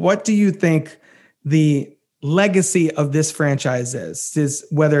 Sandra, what do you think the legacy of this franchise is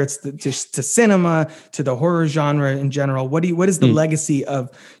whether it's just to cinema, to the horror genre in general? What is the legacy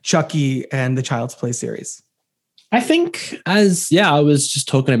of Chucky and the Child's Play series? I think, I was just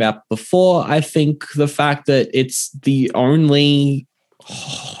talking about before, I think the fact that it's the only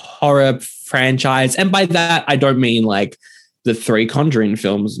horror franchise, and by that I don't mean like the 3 Conjuring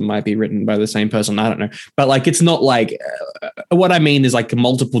films might be written by the same person, I don't know, but like it's not like what I mean is like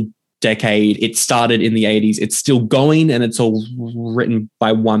multiple decade. It started in the 80s. It's still going, and it's all written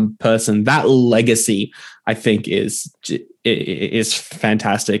by one person. That legacy, I think, is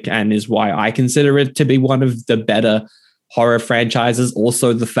fantastic, and is why I consider it to be one of the better horror franchises.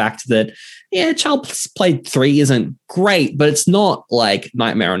 Also, the fact that Child's Play 3 isn't great, but it's not like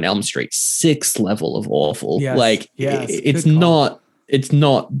Nightmare on Elm Street 6 level of awful. Yes, it's not. It's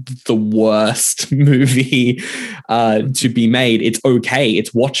not the worst movie to be made. It's okay.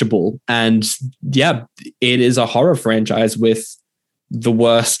 It's watchable. And it is a horror franchise with the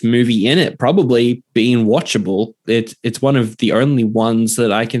worst movie in it probably being watchable. It's one of the only ones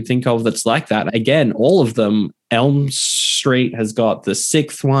that I can think of that's like that. Again, all of them. Elm Street has got the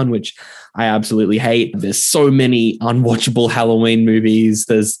 6th one, which I absolutely hate. There's so many unwatchable Halloween movies.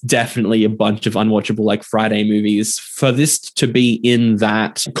 There's definitely a bunch of unwatchable like Friday movies. For this to be in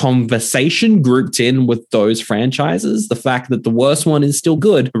that conversation grouped in with those franchises, the fact that the worst one is still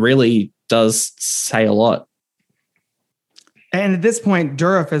good really does say a lot. And at this point,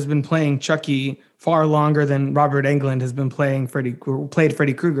 Dourif has been playing Chucky far longer than Robert Englund has been played Freddy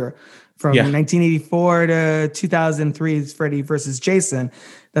Krueger. From 1984 to 2003's Freddy versus Jason.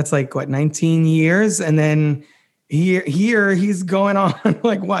 That's like, 19 years? And then here he's going on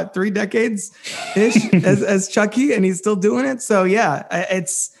like, 3 decades-ish as Chucky, and he's still doing it. So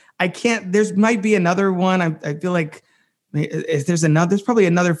there might be another one. I feel like there's probably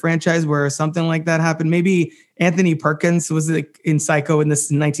another franchise where something like that happened. Maybe Anthony Perkins was in Psycho in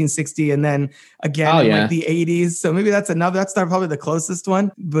 1960, and then again in like the 80s. So maybe that's probably the closest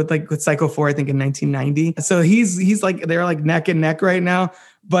one. But like with Psycho 4, I think in 1990. So he's like, they're like neck and neck right now.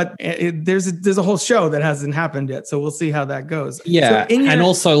 But there's a whole show that hasn't happened yet. So we'll see how that goes. Yeah. And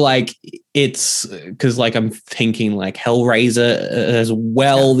also like it's because like I'm thinking like Hellraiser as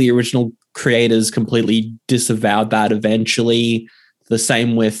well. The original creators completely disavowed that eventually. The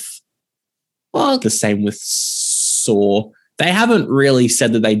same with Saw. They haven't really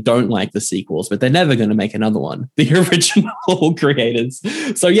said that they don't like the sequels, but they're never going to make another one. The original creators.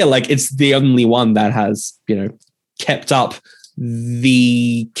 So like it's the only one that has, kept up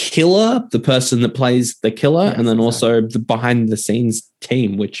the killer, the person that plays the killer, and then also the behind the scenes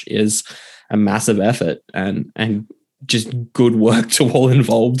team, which is a massive effort and just good work to all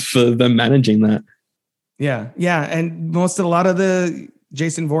involved for them managing that. Yeah. And a lot of the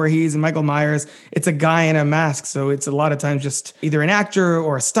Jason Voorhees and Michael Myers, it's a guy in a mask. So it's a lot of times just either an actor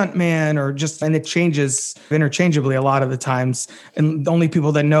or a stuntman and it changes interchangeably a lot of the times. And the only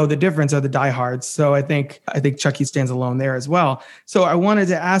people that know the difference are the diehards. So I think Chucky stands alone there as well. So I wanted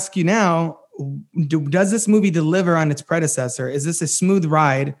to ask you now, does this movie deliver on its predecessor? Is this a smooth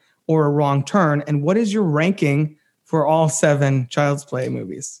ride or a wrong turn? And what is your ranking for all 7 Child's Play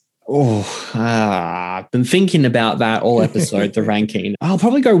movies? I've been thinking about that all episode, the ranking. I'll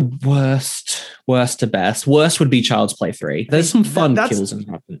probably go worst to best. Worst would be Child's Play 3. There's some fun kills in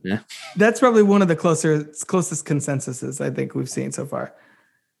there. That's probably one of the closest consensuses I think we've seen so far.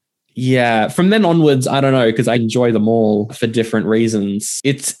 Yeah, from then onwards, I don't know, because I enjoy them all for different reasons.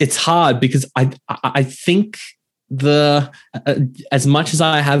 It's hard because I think as much as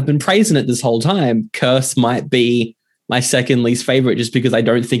I have been praising it this whole time, Curse might be my second least favorite just because I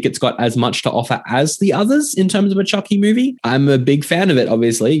don't think it's got as much to offer as the others in terms of a Chucky movie. I'm a big fan of it,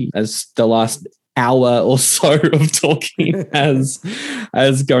 obviously, as the last hour or so of talking as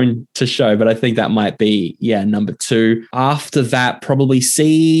going to show, but I think that might be number 2. After that, probably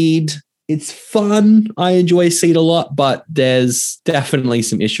Seed. It's fun. I enjoy Seed a lot, but there's definitely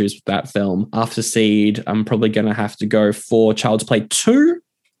some issues with that film. After Seed, I'm probably going to have to go for Child's Play 2,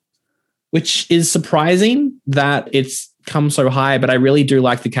 which is surprising that it's come so high, but I really do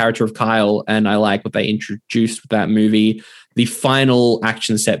like the character of Kyle, and I like what they introduced with that movie. The final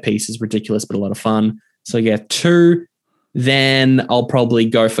action set piece is ridiculous, but a lot of fun. So 2. Then I'll probably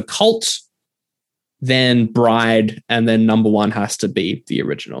go for Cult, then Bride, and then number 1 has to be the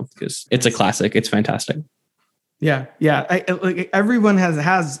original because it's a classic. It's fantastic. Yeah. Everyone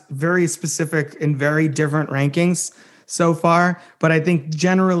has very specific and very different rankings so far, but I think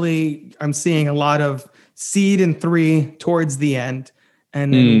generally I'm seeing a lot of Seed and 3 towards the end,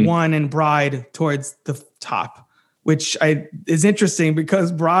 and then 1 and Bride towards the top, which is interesting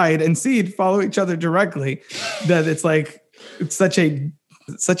because Bride and Seed follow each other directly. That it's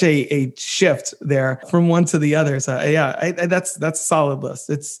such a shift there from one to the other. So that's a solid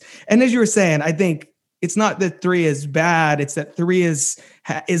list. And as you were saying, I think it's not that 3 is bad; it's that 3 is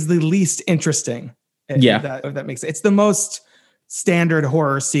the least interesting. Yeah, if that makes sense. It's the most standard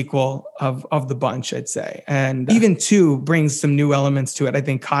horror sequel of the bunch, I'd say. And even 2 brings some new elements to it. I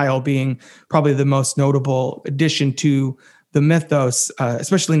think Kyle being probably the most notable addition to the mythos,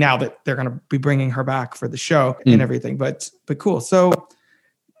 especially now that they're going to be bringing her back for the show and everything. But cool. So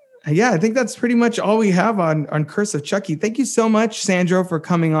I think that's pretty much all we have on Curse of Chucky. Thank you so much, Sandro, for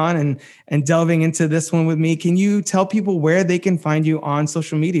coming on and delving into this one with me. Can you tell people where they can find you on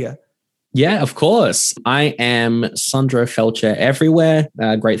social media? Yeah, of course. I am Sandro Felcher everywhere.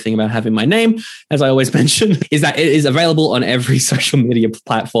 Great thing about having my name, as I always mention, is that it is available on every social media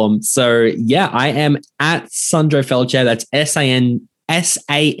platform. So I am at Sandro Felcher. That's SANDROFALCE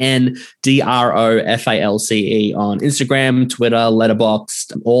on Instagram, Twitter,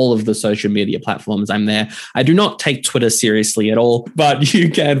 Letterboxd, all of the social media platforms. I'm there. I do not take Twitter seriously at all, but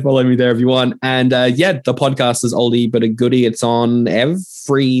you can follow me there if you want. And the podcast is Oldie But a Goodie. It's on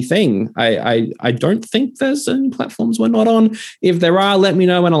everything. I don't think there's any platforms we're not on. If there are, let me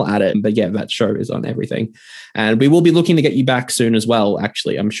know and I'll add it. But that show is on everything. And we will be looking to get you back soon as well.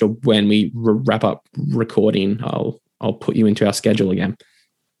 Actually, I'm sure when we wrap up recording, I'll put you into our schedule again.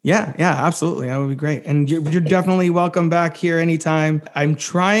 Yeah, absolutely. That would be great. And you're definitely welcome back here anytime. I'm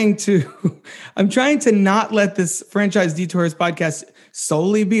trying to not let this Franchise Detours podcast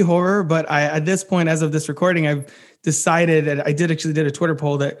solely be horror, but at this point, as of this recording, I've decided, and I did a Twitter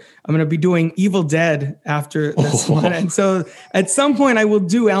poll, that I'm going to be doing Evil Dead after this one. And so at some point I will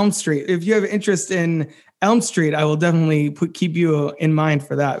do Elm Street. If you have interest in Elm Street, I will definitely keep you in mind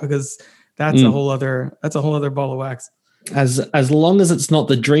for that, because that's a whole other ball of wax. As long as it's not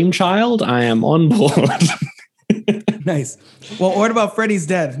The Dream Child, I am on board. Nice. Well, what about Freddy's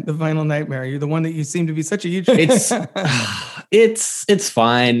Dead, The Final Nightmare? You're the one that you seem to be such a huge fan. It's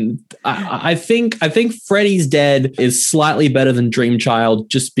fine. I think Freddy's Dead is slightly better than Dream Child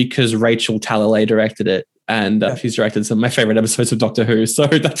just because Rachel Talalay directed it, and she's directed some of my favorite episodes of Doctor Who. So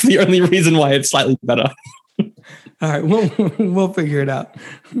that's the only reason why it's slightly better. All right, we'll figure it out.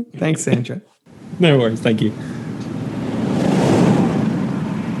 Thanks, Sandra. No worries. Thank you.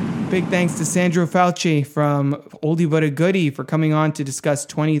 Big thanks to Sandro Falchi from Oldie But a Goodie for coming on to discuss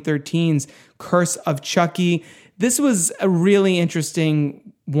 2013's Curse of Chucky. This was a really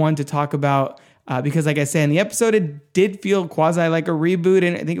interesting one to talk about because, like I said, in the episode, it did feel quasi like a reboot,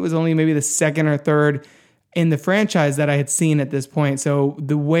 and I think it was only maybe the second or third in the franchise that I had seen at this point. So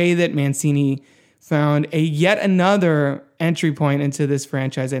the way that Mancini found yet another entry point into this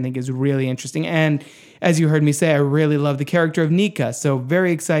franchise, I think, is really interesting. And as you heard me say, I really love the character of Nika. So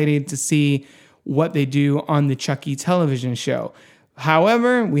very excited to see what they do on the Chucky television show.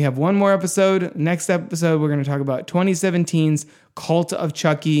 However, we have one more episode. Next episode, we're going to talk about 2017's Cult of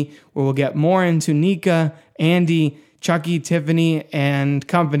Chucky, where we'll get more into Nika, Andy, Chucky, Tiffany, and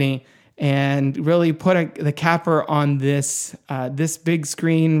company, and really put the capper on this big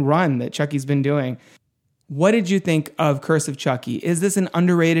screen run that Chucky's been doing. What did you think of Curse of Chucky? Is this an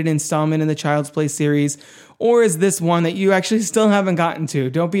underrated installment in the Child's Play series, or is this one that you actually still haven't gotten to?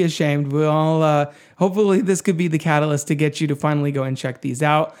 Don't be ashamed. We'll hopefully this could be the catalyst to get you to finally go and check these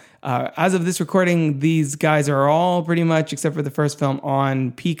out. As of this recording, these guys are all pretty much, except for the first film,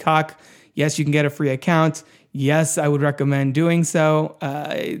 on Peacock. Yes, you can get a free account. Yes, I would recommend doing so.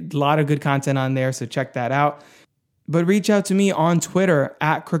 A lot of good content on there, so check that out. But reach out to me on Twitter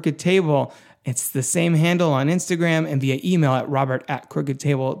at Crooked Table. It's the same handle on Instagram and via email at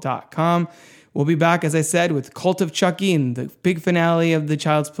robert@crookedtable.com. We'll be back, as I said, with Cult of Chucky and the big finale of the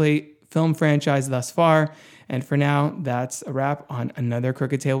Child's Play film franchise thus far. And for now, that's a wrap on another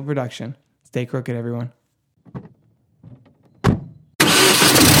Crooked Table production. Stay crooked, everyone.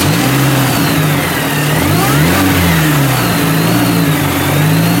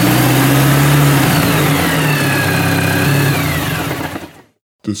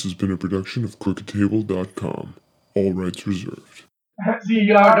 This has been a production of crookedtable.com. All rights reserved. The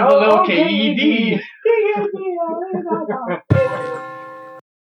yard of the little KED.